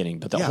at the beginning,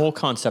 but the whole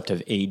concept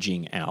of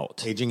aging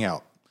out. Aging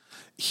out.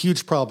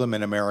 Huge problem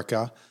in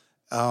America.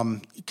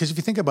 Because if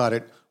you think about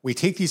it, we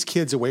take these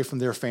kids away from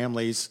their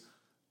families,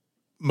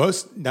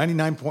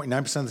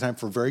 99.9% of the time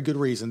for very good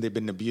reason. They've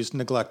been abused and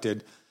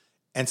neglected,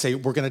 and say,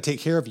 we're going to take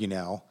care of you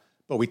now.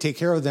 But we take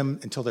care of them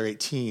until they're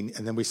 18,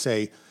 and then we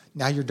say,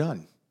 now you're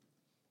done.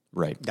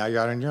 Right. Now you're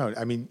out on your own.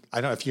 I mean,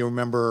 I don't know if you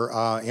remember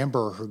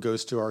Amber, who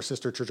goes to our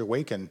sister church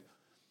Awaken.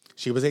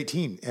 She was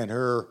 18, and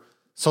her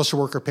social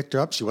worker picked her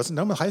up. She wasn't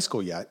done with high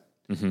school yet.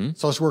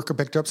 Social worker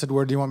picked her up, said,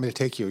 where do you want me to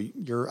take you?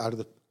 You're out of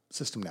the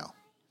system now.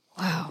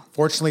 Wow.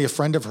 Fortunately, a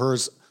friend of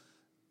hers,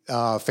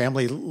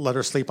 family let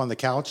her sleep on the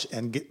couch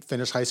and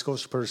finish high school.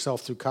 She put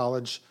herself through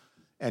college,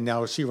 and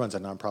now she runs a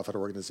nonprofit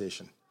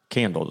organization. The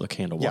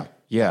Candle one.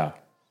 Yeah.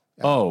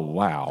 Oh,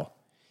 wow.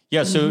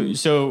 Yeah,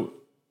 so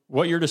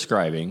what you're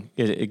describing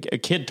is a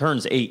kid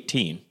turns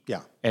 18.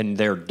 Yeah. And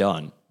they're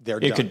done.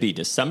 It could be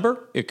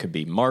December, it could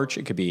be March,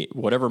 it could be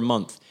whatever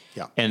month.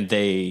 Yeah. And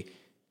they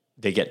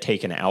get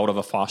taken out of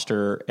a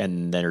foster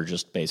and they're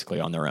just basically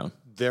on their own.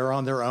 They're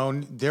on their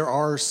own. There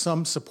are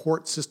some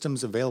support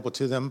systems available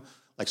to them,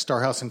 Like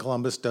Star House in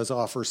Columbus does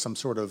offer some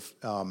sort of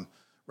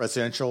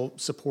residential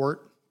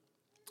support,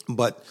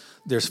 but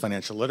there's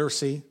financial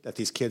literacy that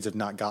these kids have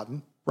not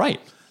gotten. Right.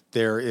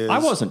 There is. I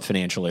wasn't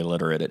financially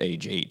literate at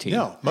age 18.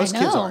 No, most I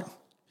kids know. aren't.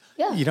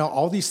 Yeah. You know,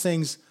 all these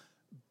things,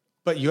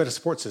 but you had a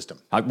support system.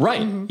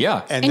 Right.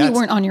 Yeah. And you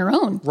weren't on your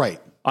own. Right.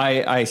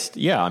 I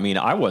mean,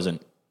 I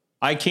wasn't,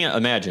 I can't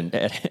imagine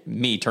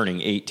me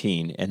turning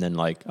 18 and then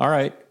like, all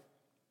right,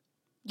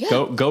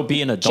 Yeah. go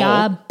be an adult.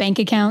 Job, bank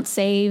account,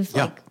 save.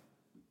 Yeah. Like,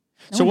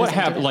 So one what doesn't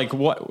do happened? that. Like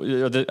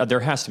what, there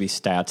has to be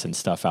stats and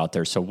stuff out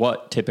there. So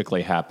what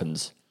typically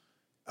happens?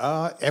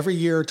 Every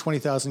year,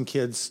 20,000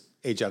 kids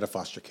age out of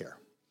foster care.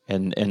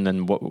 And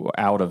then what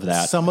out of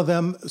that? Some of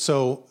them,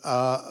 so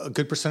a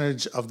good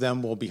percentage of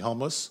them will be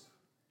homeless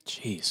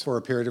Jeez. for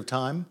a period of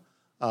time.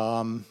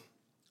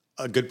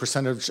 A good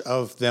percentage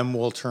of them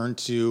will turn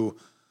to,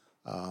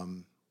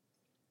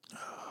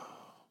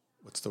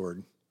 what's the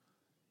word?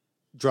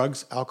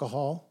 Drugs,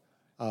 alcohol,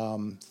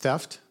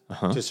 theft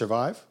to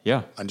survive.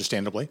 Yeah.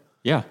 Understandably.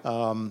 Yeah.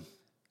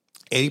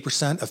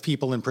 80% of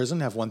people in prison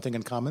have one thing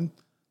in common.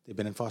 They've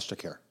been in foster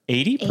care.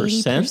 80%?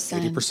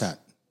 80%.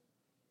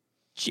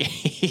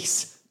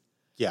 Jeez.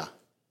 Yeah.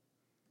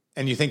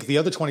 And you think the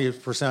other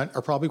 20%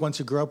 are probably ones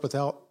who grew up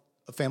without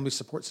a family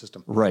support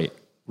system. Right.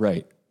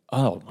 Right.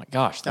 Oh my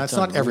gosh. That's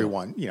not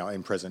everyone, you know,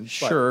 in prison.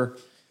 Sure.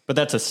 But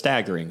that's a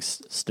staggering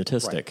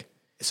statistic.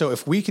 So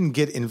if we can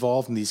get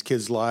involved in these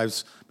kids'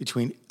 lives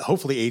between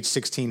hopefully age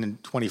 16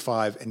 and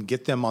 25 and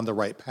get them on the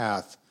right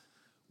path,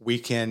 we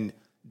can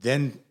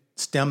then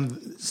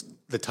stem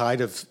the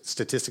tide of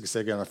statistics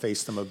that are going to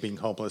face them of being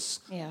homeless,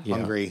 Yeah.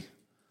 hungry,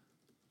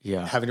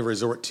 Yeah. having to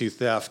resort to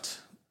theft,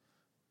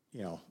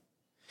 you know.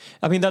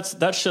 I mean,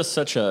 that's just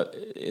such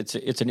it's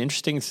an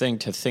interesting thing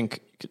to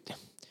think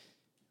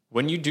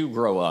when you do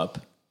grow up.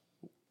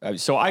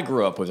 So I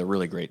grew up with a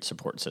really great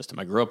support system.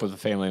 I grew up with a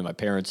family. My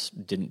parents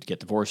didn't get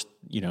divorced.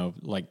 You know,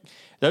 like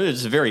that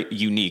is a very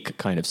unique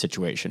kind of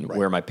situation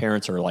where my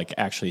parents are like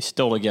actually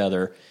still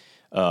together.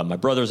 My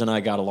brothers and I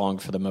got along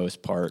for the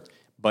most part.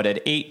 But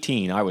at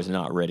 18, I was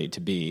not ready to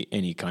be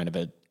any kind of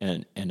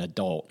an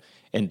adult.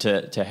 And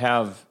to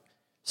have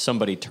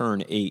somebody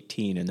turn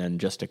 18 and then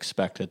just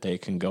expect that they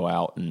can go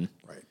out and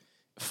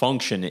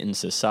function in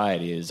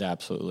society is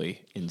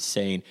absolutely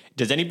insane.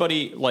 Does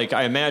anybody, like,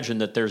 I imagine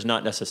that there's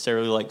not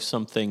necessarily like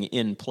something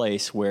in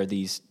place where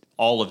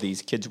all of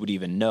these kids would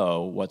even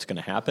know what's going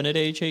to happen at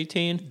age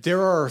 18?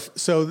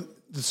 So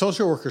the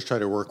social workers try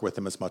to work with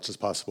them as much as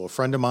possible. A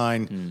friend of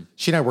mine,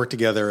 she and I worked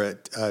together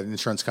at an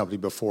insurance company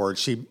before.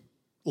 She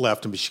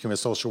left and became a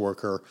social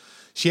worker.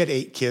 She had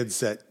 8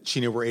 kids that she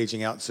knew were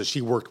aging out, so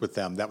she worked with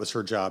them. That was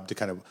her job, to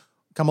kind of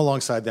come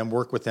alongside them,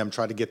 work with them,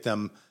 try to get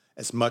them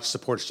as much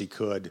support as she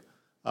could,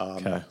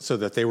 so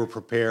that they were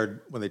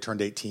prepared when they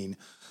turned 18.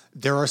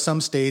 There are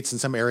some states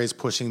and some areas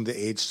pushing the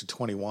age to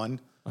 21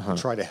 to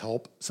try to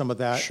help some of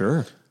that.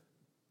 Sure.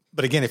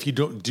 But again, if you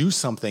don't do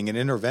something, an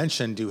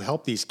intervention to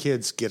help these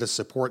kids get a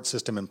support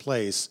system in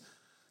place,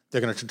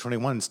 they're going to turn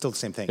 21 and still the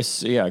same thing.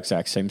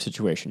 Exact same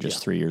situation,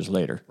 just 3 years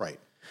later. Right.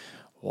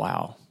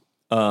 Wow.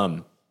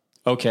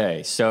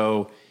 Okay,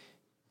 so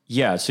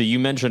you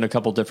mentioned a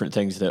couple different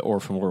things that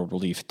Orphan World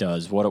Relief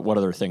does. What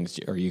other things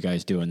are you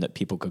guys doing that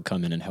people could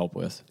come in and help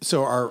with?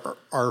 So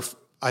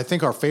I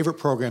think our favorite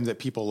program that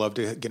people love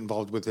to get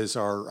involved with is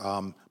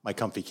our My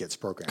Comfy Kids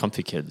program.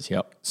 Comfy Kids,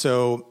 yep.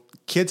 So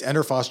kids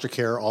enter foster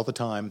care all the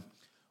time.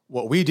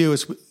 What we do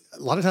is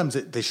a lot of times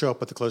they show up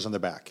with the clothes on their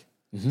back.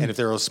 And if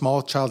they're a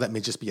small child, that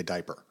may just be a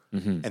diaper.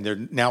 And they're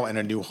now in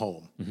a new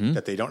home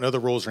that they don't know the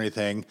rules or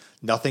anything.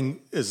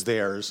 Nothing is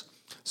theirs.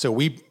 So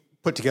we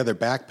put together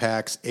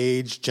backpacks,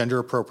 age,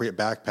 gender-appropriate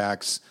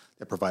backpacks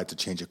that provides a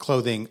change of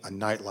clothing, a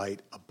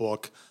nightlight, a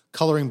book,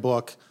 coloring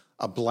book,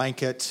 a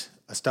blanket,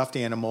 a stuffed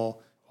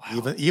animal.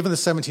 Wow. Even the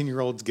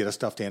 17-year-olds get a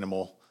stuffed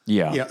animal.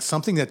 Yeah. You know,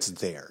 something that's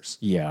theirs.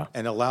 Yeah.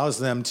 And allows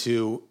them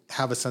to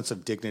have a sense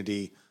of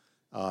dignity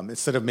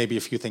instead of maybe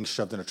a few things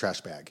shoved in a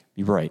trash bag.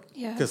 You're right.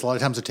 Yeah. Because a lot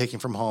of times they're taken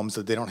from homes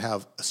that they don't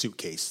have a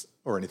suitcase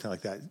or anything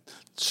like that.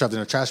 Shoved in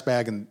a trash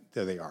bag, and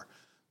there they are.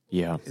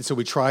 Yeah. And so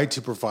we try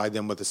to provide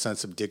them with a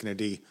sense of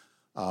dignity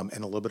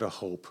and a little bit of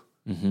hope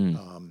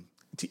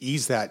to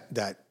ease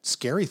that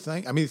scary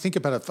thing. I mean, think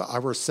about it. If I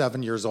were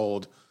 7 years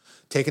old,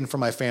 taken from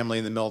my family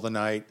in the middle of the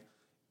night,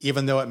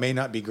 even though it may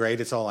not be great,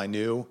 it's all I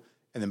knew.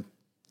 And then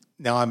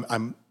now I'm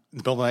in the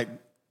middle of the night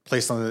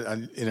placed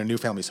in a new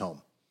family's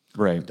home.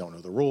 Right. Don't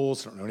know the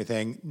rules, don't know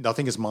anything.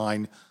 Nothing is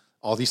mine.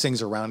 All these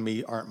things around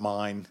me aren't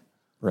mine.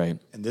 Right.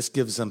 And this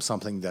gives them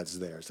something that's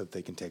theirs that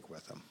they can take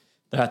with them.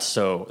 That's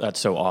so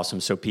awesome.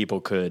 So people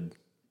could,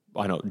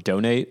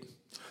 donate.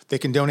 They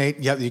can donate.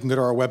 Yeah, you can go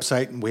to our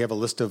website, and we have a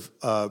list of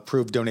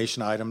approved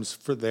donation items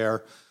for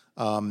there.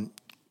 And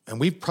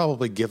we've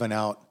probably given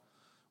out,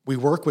 we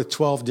work with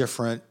 12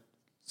 different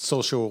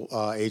social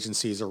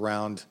agencies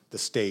around the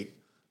state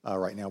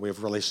right now. We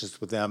have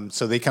relationships with them.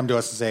 So they come to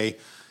us and say,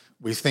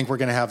 we think we're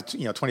going to have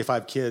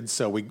 25 kids,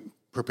 so we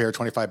prepare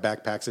 25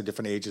 backpacks at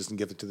different ages and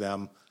give it to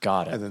them.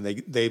 Got it. And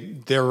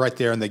then they're right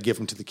there, and they give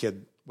them to the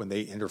kid when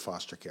they enter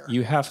foster care.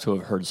 You have to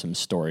have heard some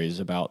stories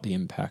about the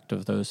impact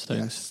of those things.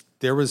 Yes.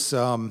 There was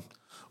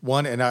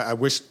one, and I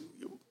wish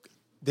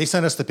they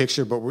sent us the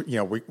picture, but we're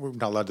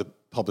not allowed to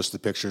publish the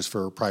pictures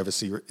for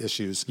privacy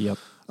issues. Yep.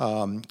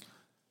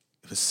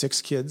 It was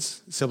 6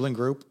 kids, sibling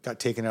group, got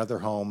taken out of their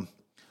home,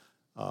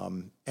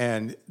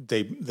 and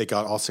they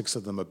got all 6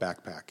 of them a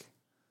backpack.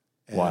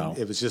 And wow!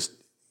 It was just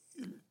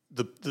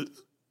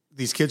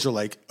these kids are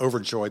like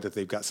overjoyed that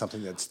they've got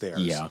something that's theirs.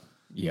 Yeah,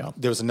 yeah.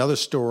 There was another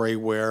story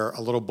where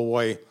a little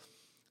boy,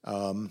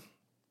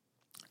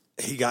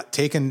 he got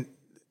taken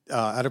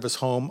out of his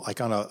home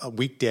like on a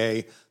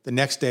weekday. The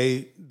next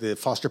day, the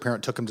foster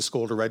parent took him to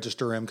school to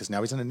register him because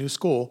now he's in a new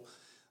school.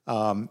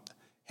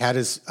 Had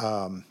his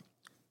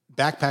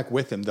backpack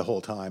with him the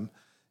whole time.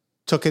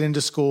 Took it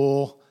into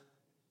school.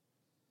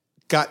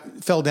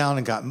 Fell down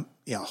and got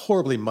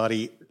horribly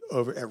muddy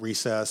over at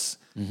recess,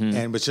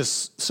 and was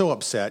just so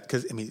upset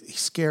because he's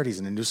scared. He's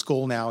in a new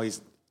school now.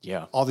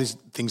 All these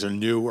things are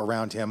new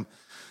around him,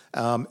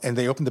 and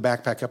they opened the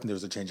backpack up and there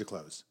was a change of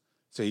clothes.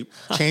 So he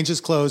changed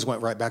his clothes,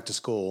 went right back to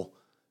school,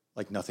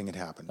 like nothing had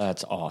happened.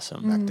 That's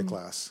awesome. Back to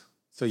class.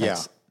 So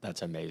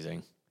that's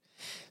amazing.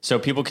 So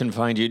people can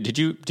find you. Did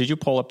you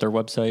pull up their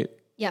website?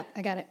 Yeah,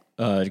 I got it.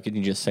 Can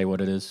you just say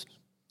what it is?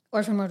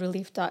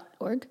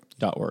 Orphanworldrelief.org.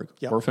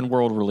 Yep.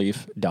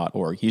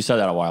 Orphanworldrelief.org. You said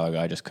that a while ago.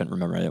 I just couldn't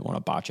remember. I didn't want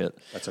to botch it.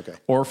 That's okay.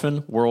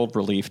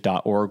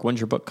 Orphanworldrelief.org. When's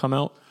your book come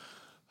out?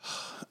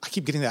 I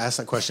keep getting to ask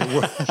that question.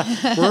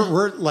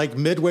 We're like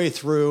midway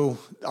through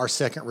our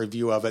second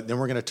review of it. Then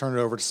we're going to turn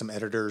it over to some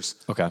editors.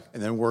 Okay.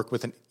 And then work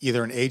with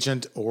either an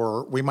agent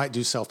or we might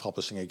do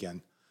self-publishing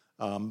again.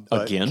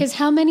 Again? Because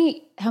how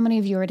many have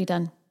you already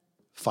done?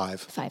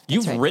 5. 5. That's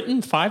You've right.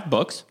 written 5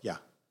 books? Yeah,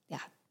 Yeah.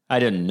 I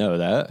didn't know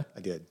that.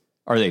 I did.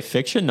 Are they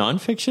fiction,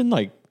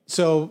 nonfiction?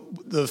 So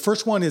the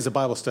first one is a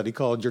Bible study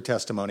called Your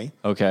Testimony.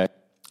 Okay.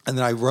 And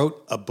then I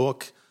wrote a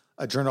book,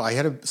 a journal. I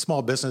had a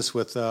small business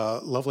with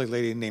a lovely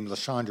lady named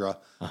LaShondra.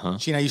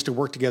 She and I used to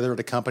work together at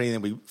a company, and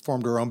then we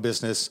formed our own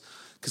business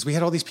because we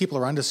had all these people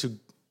around us who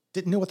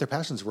didn't know what their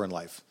passions were in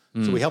life.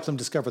 So we helped them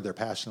discover their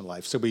passion in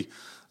life. So we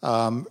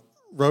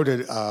wrote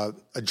a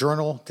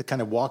journal to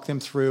kind of walk them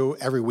through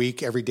every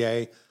week, every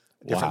day,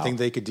 a different thing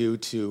they could do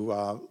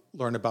to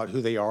learn about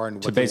who they are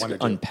and what they want to do.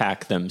 Basically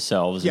unpack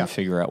themselves and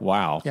figure out,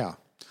 wow. Yeah.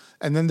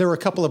 And then there were a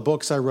couple of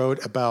books I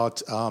wrote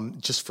about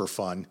just for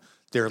fun.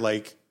 They're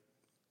like,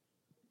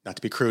 not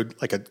to be crude,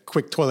 like a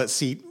quick toilet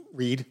seat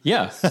read.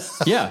 Yeah.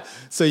 Yeah.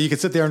 So you could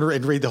sit there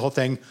and read the whole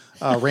thing.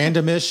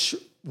 Randomish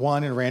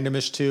 1 and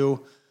Randomish 2.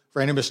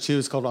 Randomish 2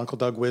 is called Uncle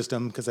Doug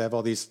Wisdom because I have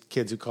all these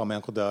kids who call me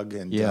Uncle Doug.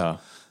 And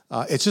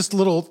it's just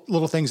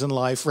little things in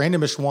life.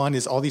 Randomish 1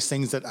 is all these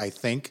things that I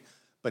think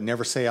but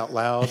never say out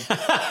loud,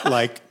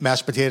 like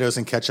mashed potatoes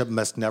and ketchup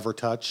must never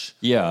touch.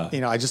 Yeah.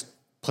 I just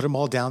put them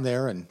all down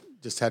there and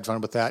just had fun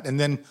with that. And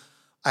then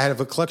I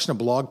have a collection of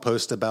blog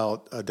posts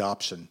about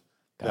adoption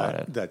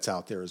that's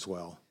out there as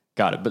well.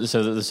 Got it. But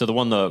so the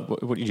one,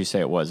 what did you say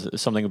it was?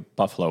 Something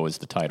Buffalo is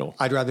the title.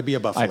 I'd rather be a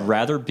buffalo. I'd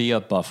rather be a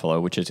buffalo,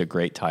 which is a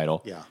great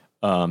title. Yeah.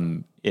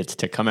 It's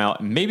to come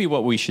out. Maybe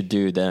what we should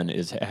do then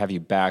is have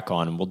you back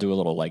on and we'll do a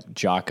little like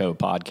Jocko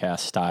podcast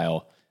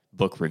style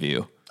book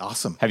review.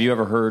 Awesome. Have you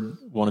ever heard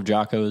one of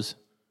Jocko's?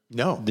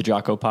 No. The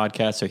Jocko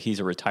podcast. So he's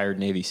a retired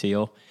Navy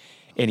SEAL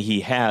and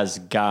he has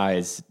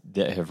guys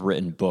that have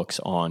written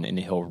books on, and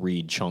he'll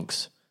read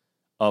chunks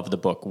of the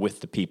book with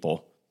the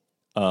people.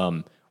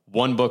 One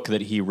book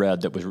that he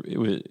read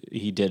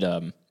he did,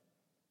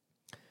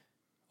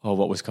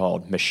 what was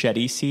called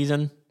Machete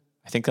Season.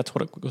 I think that's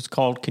what it was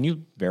called. Can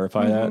you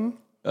verify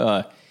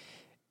that?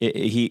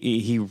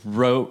 He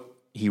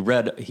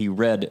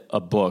read a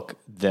book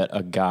that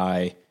a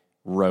guy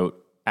wrote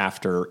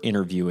after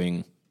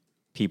interviewing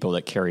people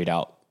that carried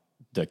out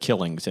the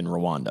killings in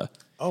Rwanda.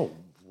 Oh,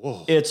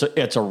 whoa. It's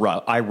a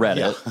rough. I read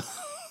it.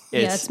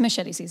 It's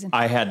Machete Season.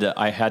 I had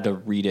to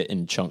read it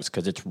in chunks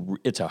because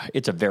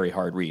it's a very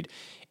hard read.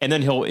 And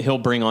then he'll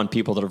bring on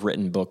people that have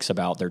written books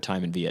about their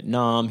time in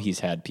Vietnam. He's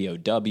had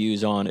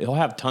POWs on. He'll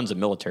have tons of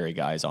military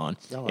guys on,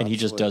 and he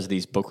just does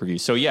these book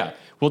reviews. So yeah,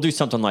 we'll do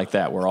something like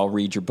that where I'll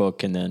read your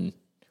book and then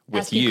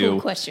with Ask you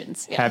cool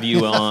questions. Yeah. have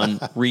you on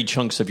read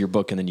chunks of your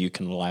book, and then you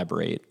can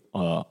elaborate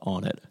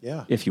on it.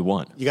 Yeah. If you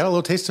want. You got a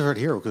little taste of it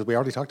here because we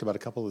already talked about a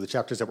couple of the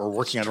chapters that we're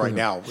working on right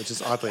now, which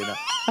is oddly enough.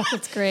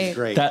 That's great.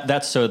 Great.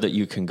 That's so that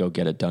you can go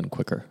get it done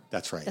quicker.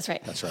 That's right. That's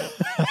right. That's right.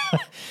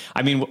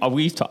 I mean,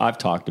 I've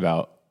talked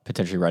about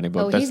potentially writing a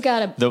book. Oh, he's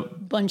got a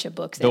bunch of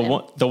books. The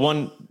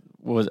one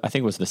was, I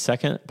think it was the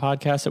second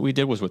podcast that we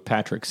did was with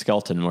Patrick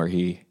Skelton, where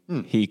he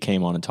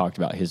came on and talked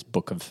about his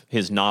book of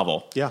his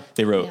novel. Yeah.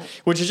 They wrote,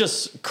 which is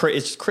just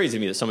it's crazy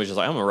to me that somebody's just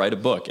like, I'm going to write a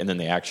book, and then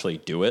they actually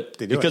do it.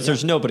 They do because it,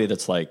 there's nobody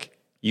that's like,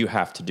 you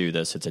have to do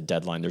this. It's a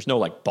deadline. There's no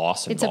like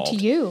boss involved. It's up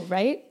to you,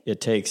 right? It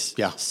takes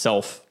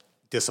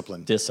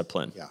Discipline.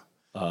 discipline. Yeah.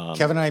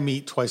 Kevin and I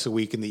meet twice a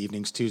week in the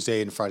evenings,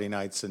 Tuesday and Friday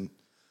nights, and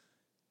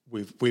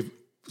we've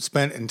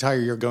spent an entire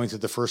year going through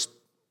the first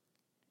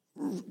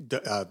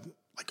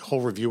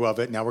whole review of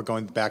it. Now we're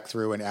going back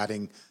through and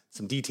adding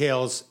some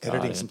details,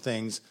 editing it. some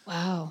things.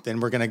 Wow. Then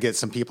we're going to get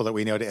some people that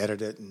we know to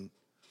edit it.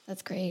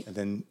 That's great. And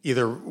then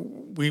either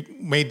we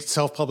made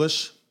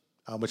self-publish,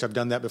 which I've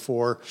done that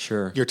before.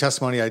 Sure. Your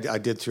testimony I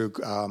did through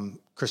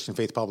Christian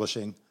Faith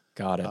Publishing.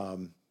 Got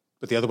it.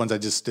 But the other ones I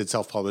just did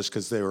self-publish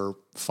because they were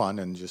fun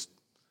and just...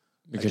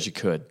 Because you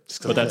could.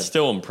 go But that's ahead.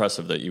 still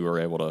impressive that you were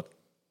able to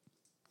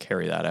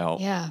carry that out.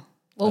 Yeah.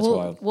 That's Well,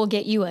 wild. we'll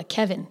get you a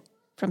Kevin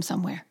from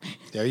somewhere.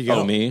 There you go.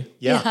 Oh, me?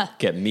 Yeah.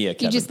 Get me a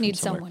Kevin. You just from need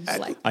somewhere. someone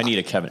like. I need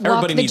a Kevin. Walk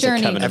Everybody the needs a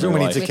journey. Kevin. Everyone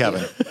in needs their a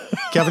life. Kevin.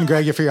 Kevin,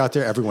 Greg, if you're out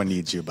there, everyone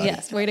needs you, buddy.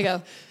 Yes, way to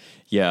go.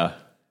 Yeah,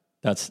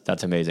 that's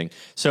amazing.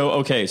 So,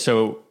 okay, just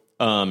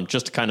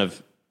to kind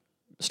of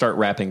start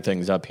wrapping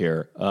things up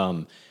here,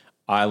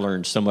 I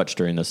learned so much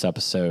during this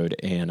episode,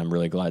 and I'm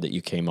really glad that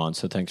you came on.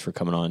 So thanks for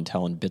coming on and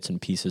telling bits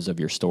and pieces of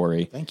your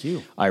story. Thank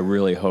you. I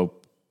really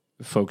hope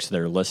folks that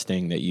are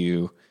listening that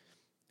you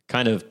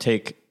kind of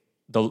take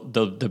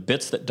the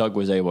bits that Doug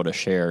was able to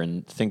share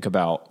and think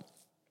about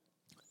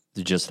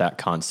just that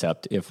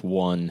concept. If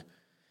one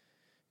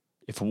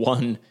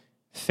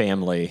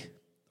family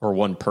or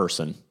one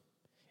person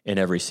in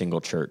every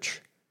single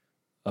church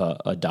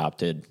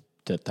adopted,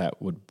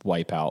 that would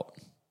wipe out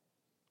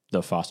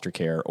the foster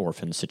care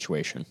orphan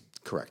situation.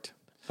 Correct.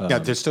 Yeah,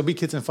 there'll still be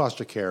kids in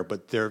foster care,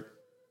 but they're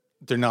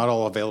not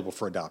all available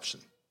for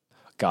adoption.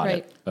 Got Right.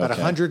 it. About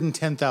Okay.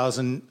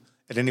 110,000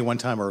 at any one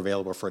time are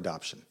available for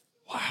adoption.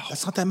 Wow.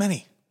 That's not that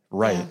many.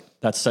 Right. Yeah.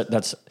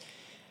 That's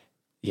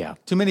yeah.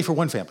 Too many for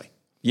one family,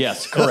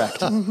 Yes, correct.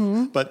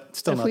 but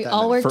still If not we that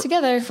all many. work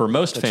together. For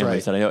most families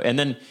right. that I know.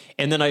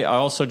 And then I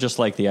also just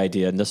like the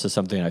idea, and this is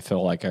something I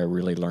feel like I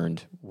really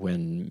learned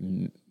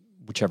when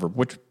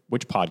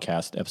which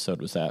podcast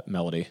episode was that,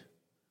 Melody?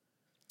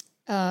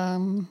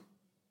 That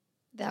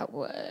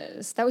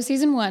was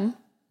season 1.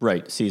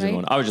 Right, season Right.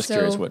 1. I was just So-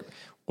 curious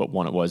what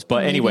one it was. But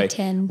Maybe anyway,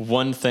 10.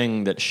 one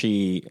thing that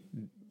she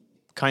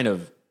kind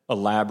of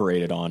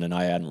elaborated on and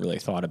I hadn't really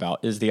thought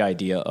about is the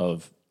idea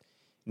of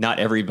not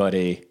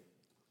everybody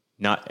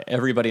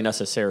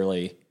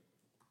necessarily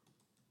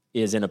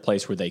is in a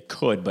place where they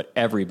could, but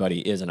everybody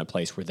is in a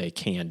place where they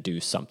can do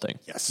something.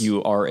 Yes.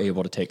 You are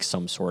able to take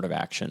some sort of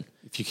action.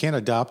 If you can't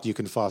adopt, you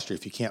can foster.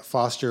 If you can't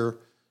foster,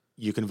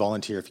 you can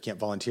volunteer. If you can't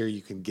volunteer,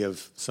 you can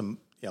give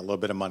a little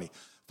bit of money.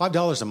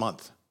 $5 a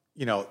month.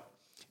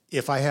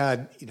 If I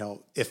had,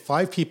 if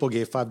 5 people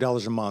gave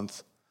 $5 a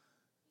month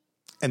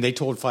and they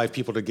told 5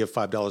 people to give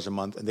 $5 a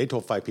month and they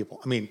told 5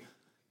 people,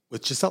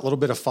 with just that little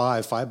bit of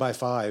 5 by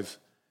 5,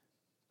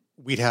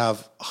 we'd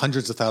have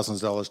hundreds of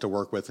thousands of dollars to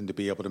work with and to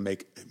be able to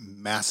make a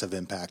massive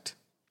impact.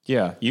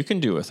 Yeah, you can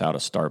do without a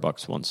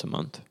Starbucks once a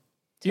month.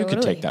 You can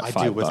Totally. take that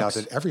 $5. I do without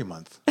it every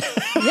month.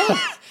 Yeah.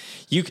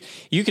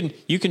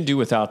 You can do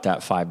without that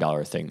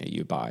 $5 thing that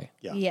you buy.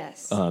 Yeah.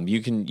 Yes.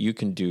 You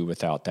can do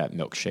without that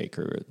milkshake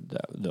or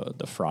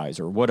the fries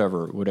or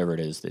whatever it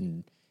is.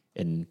 And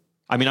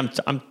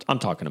I'm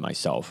talking to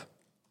myself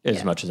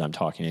as much as I'm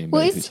talking to anybody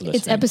Well, who's listening.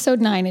 it's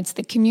episode 9. It's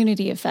the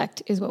community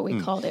effect is what we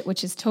called it,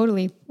 which is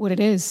totally what it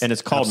is. And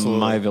it's called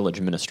My Village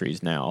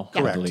Ministries now,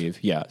 I Correct. believe.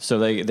 Yeah. So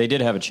they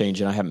did have a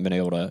change, and I haven't been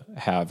able to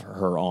have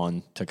her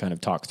on to kind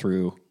of talk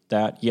through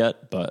that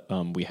yet, but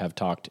we have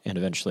talked, and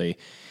eventually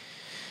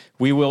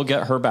we will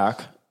get her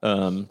back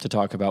to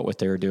talk about what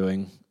they're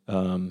doing.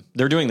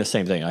 They're doing the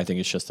same thing. I think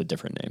it's just a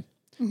different name.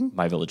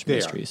 My Village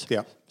Ministries.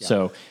 Yeah.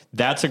 So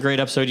that's a great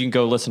episode. You can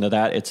go listen to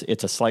that.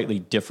 It's a slightly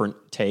different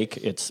take.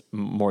 It's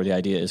more the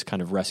idea is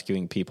kind of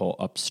rescuing people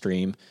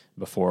upstream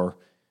before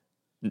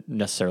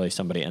necessarily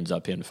somebody ends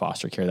up in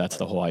foster care. That's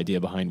the whole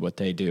idea behind what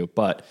they do.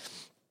 But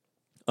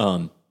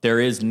there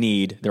is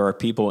need. There are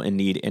people in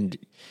need. And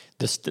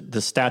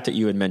the stat that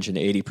you had mentioned,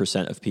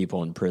 80% of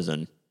people in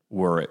prison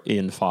were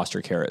in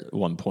foster care at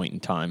one point in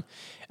time.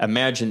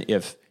 Imagine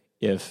if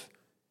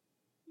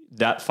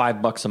that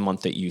 $5 a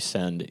month that you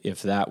send,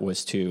 if that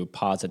was to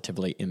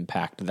positively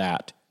impact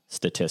that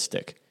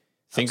statistic,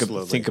 think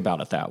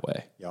about it that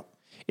way. Yep.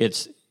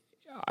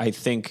 I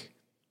think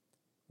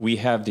we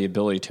have the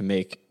ability to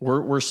make,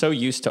 we're so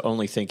used to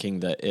only thinking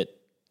that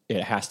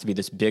it has to be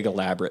this big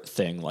elaborate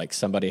thing. Like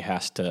somebody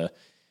has to,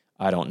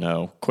 I don't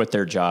know, quit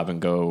their job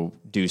and go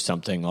do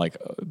something. Like,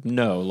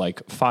 no,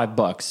 like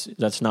 $5,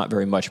 that's not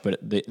very much, but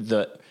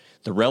the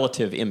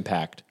relative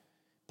impact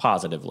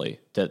positively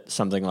that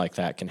something like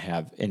that can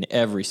have, and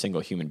every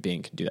single human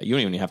being can do that. You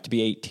don't even have to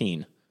be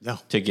 18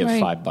 to give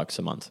Right. $5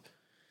 a month.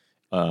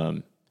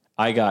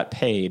 I got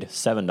paid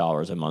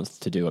 $7 a month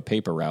to do a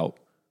paper route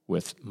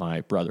with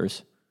my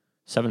brothers.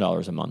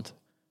 $7 a month.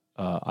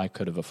 I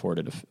could have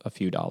afforded a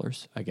few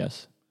dollars, I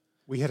guess.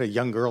 We had a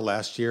young girl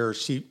last year.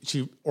 She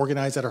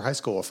organized at her high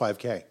school a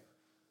 5K.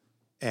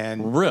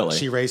 And Really?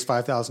 she raised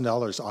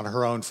 $5,000 on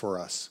her own for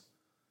us.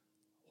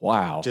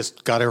 Wow.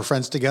 Just got her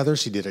friends together.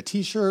 She did a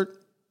T-shirt.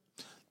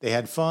 They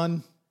had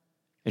fun.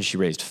 And she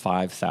raised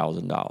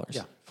 $5,000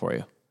 Yeah. for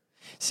you.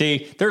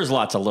 See, there's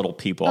lots of little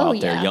people Oh,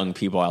 out there, yeah. young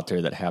people out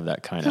there that have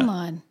that kind Come of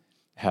on.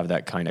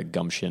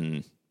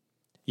 gumption.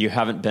 You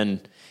haven't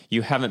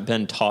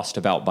been tossed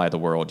about by the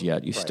world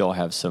yet. You still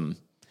have some,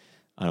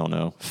 I don't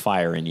know,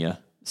 fire in you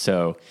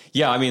So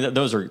yeah, I mean,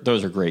 those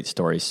are great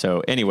stories.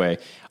 So anyway,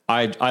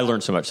 I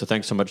learned so much. So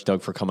thanks so much,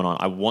 Doug, for coming on.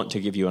 I want to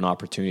give you an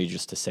opportunity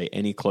just to say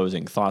any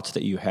closing thoughts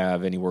that you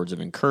have, any words of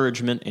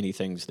encouragement, any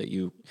things that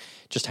you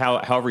just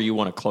however you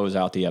want to close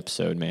out the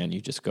episode, man.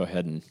 You just go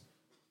ahead and.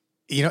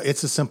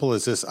 It's as simple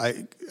as this.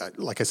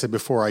 Like I said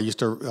before, I used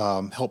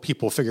to help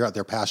people figure out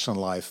their passion in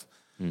life.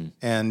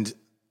 And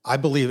I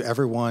believe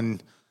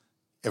everyone's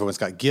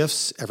got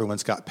gifts.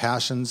 Everyone's got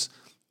passions.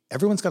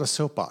 Everyone's got a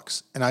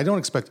soapbox. And I don't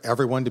expect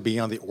everyone to be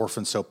on the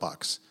orphan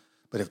soapbox.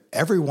 But if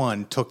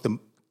everyone took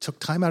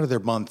time out of their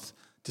month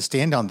to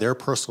stand on their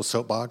personal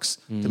soapbox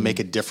to make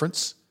a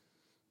difference,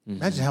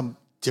 imagine how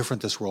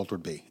different this world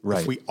would be.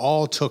 Right. If we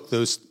all took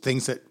those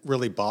things that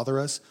really bother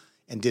us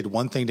and did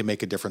one thing to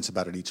make a difference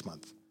about it each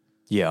month.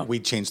 Yeah.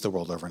 We'd change the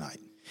world overnight.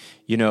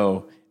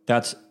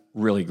 That's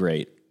really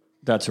great.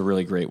 That's a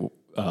really great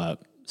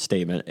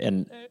statement.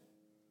 And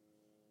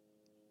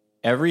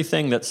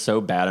everything that's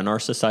so bad in our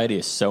society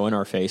is so in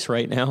our face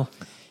right now.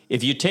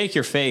 If you take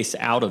your face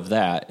out of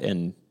that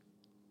and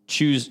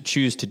choose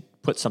to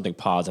put something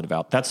positive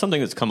out, that's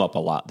something that's come up a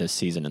lot this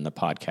season in the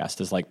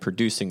podcast, is like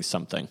producing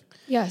something.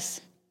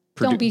 Yes.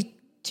 Don't be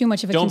too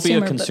much of a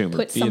consumer, but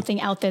put something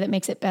out there that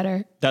makes it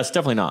better. That's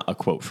definitely not a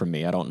quote from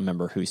me. I don't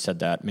remember who said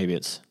that. Maybe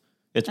it's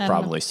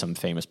probably some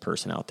famous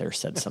person out there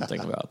said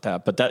something about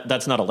that, but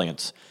that's not a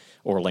Lance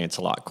or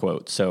Lancelot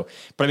quote. So,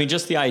 but I mean,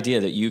 just the idea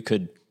that you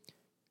could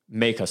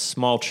make a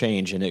small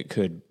change and it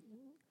could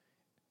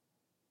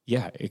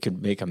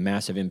make a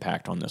massive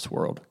impact on this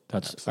world.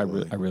 I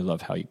really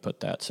love how you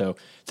put that. So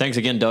thanks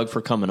again, Doug,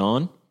 for coming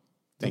on.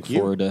 Thank you.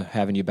 Look forward to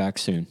having you back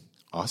soon.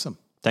 Awesome.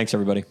 Thanks,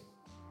 everybody.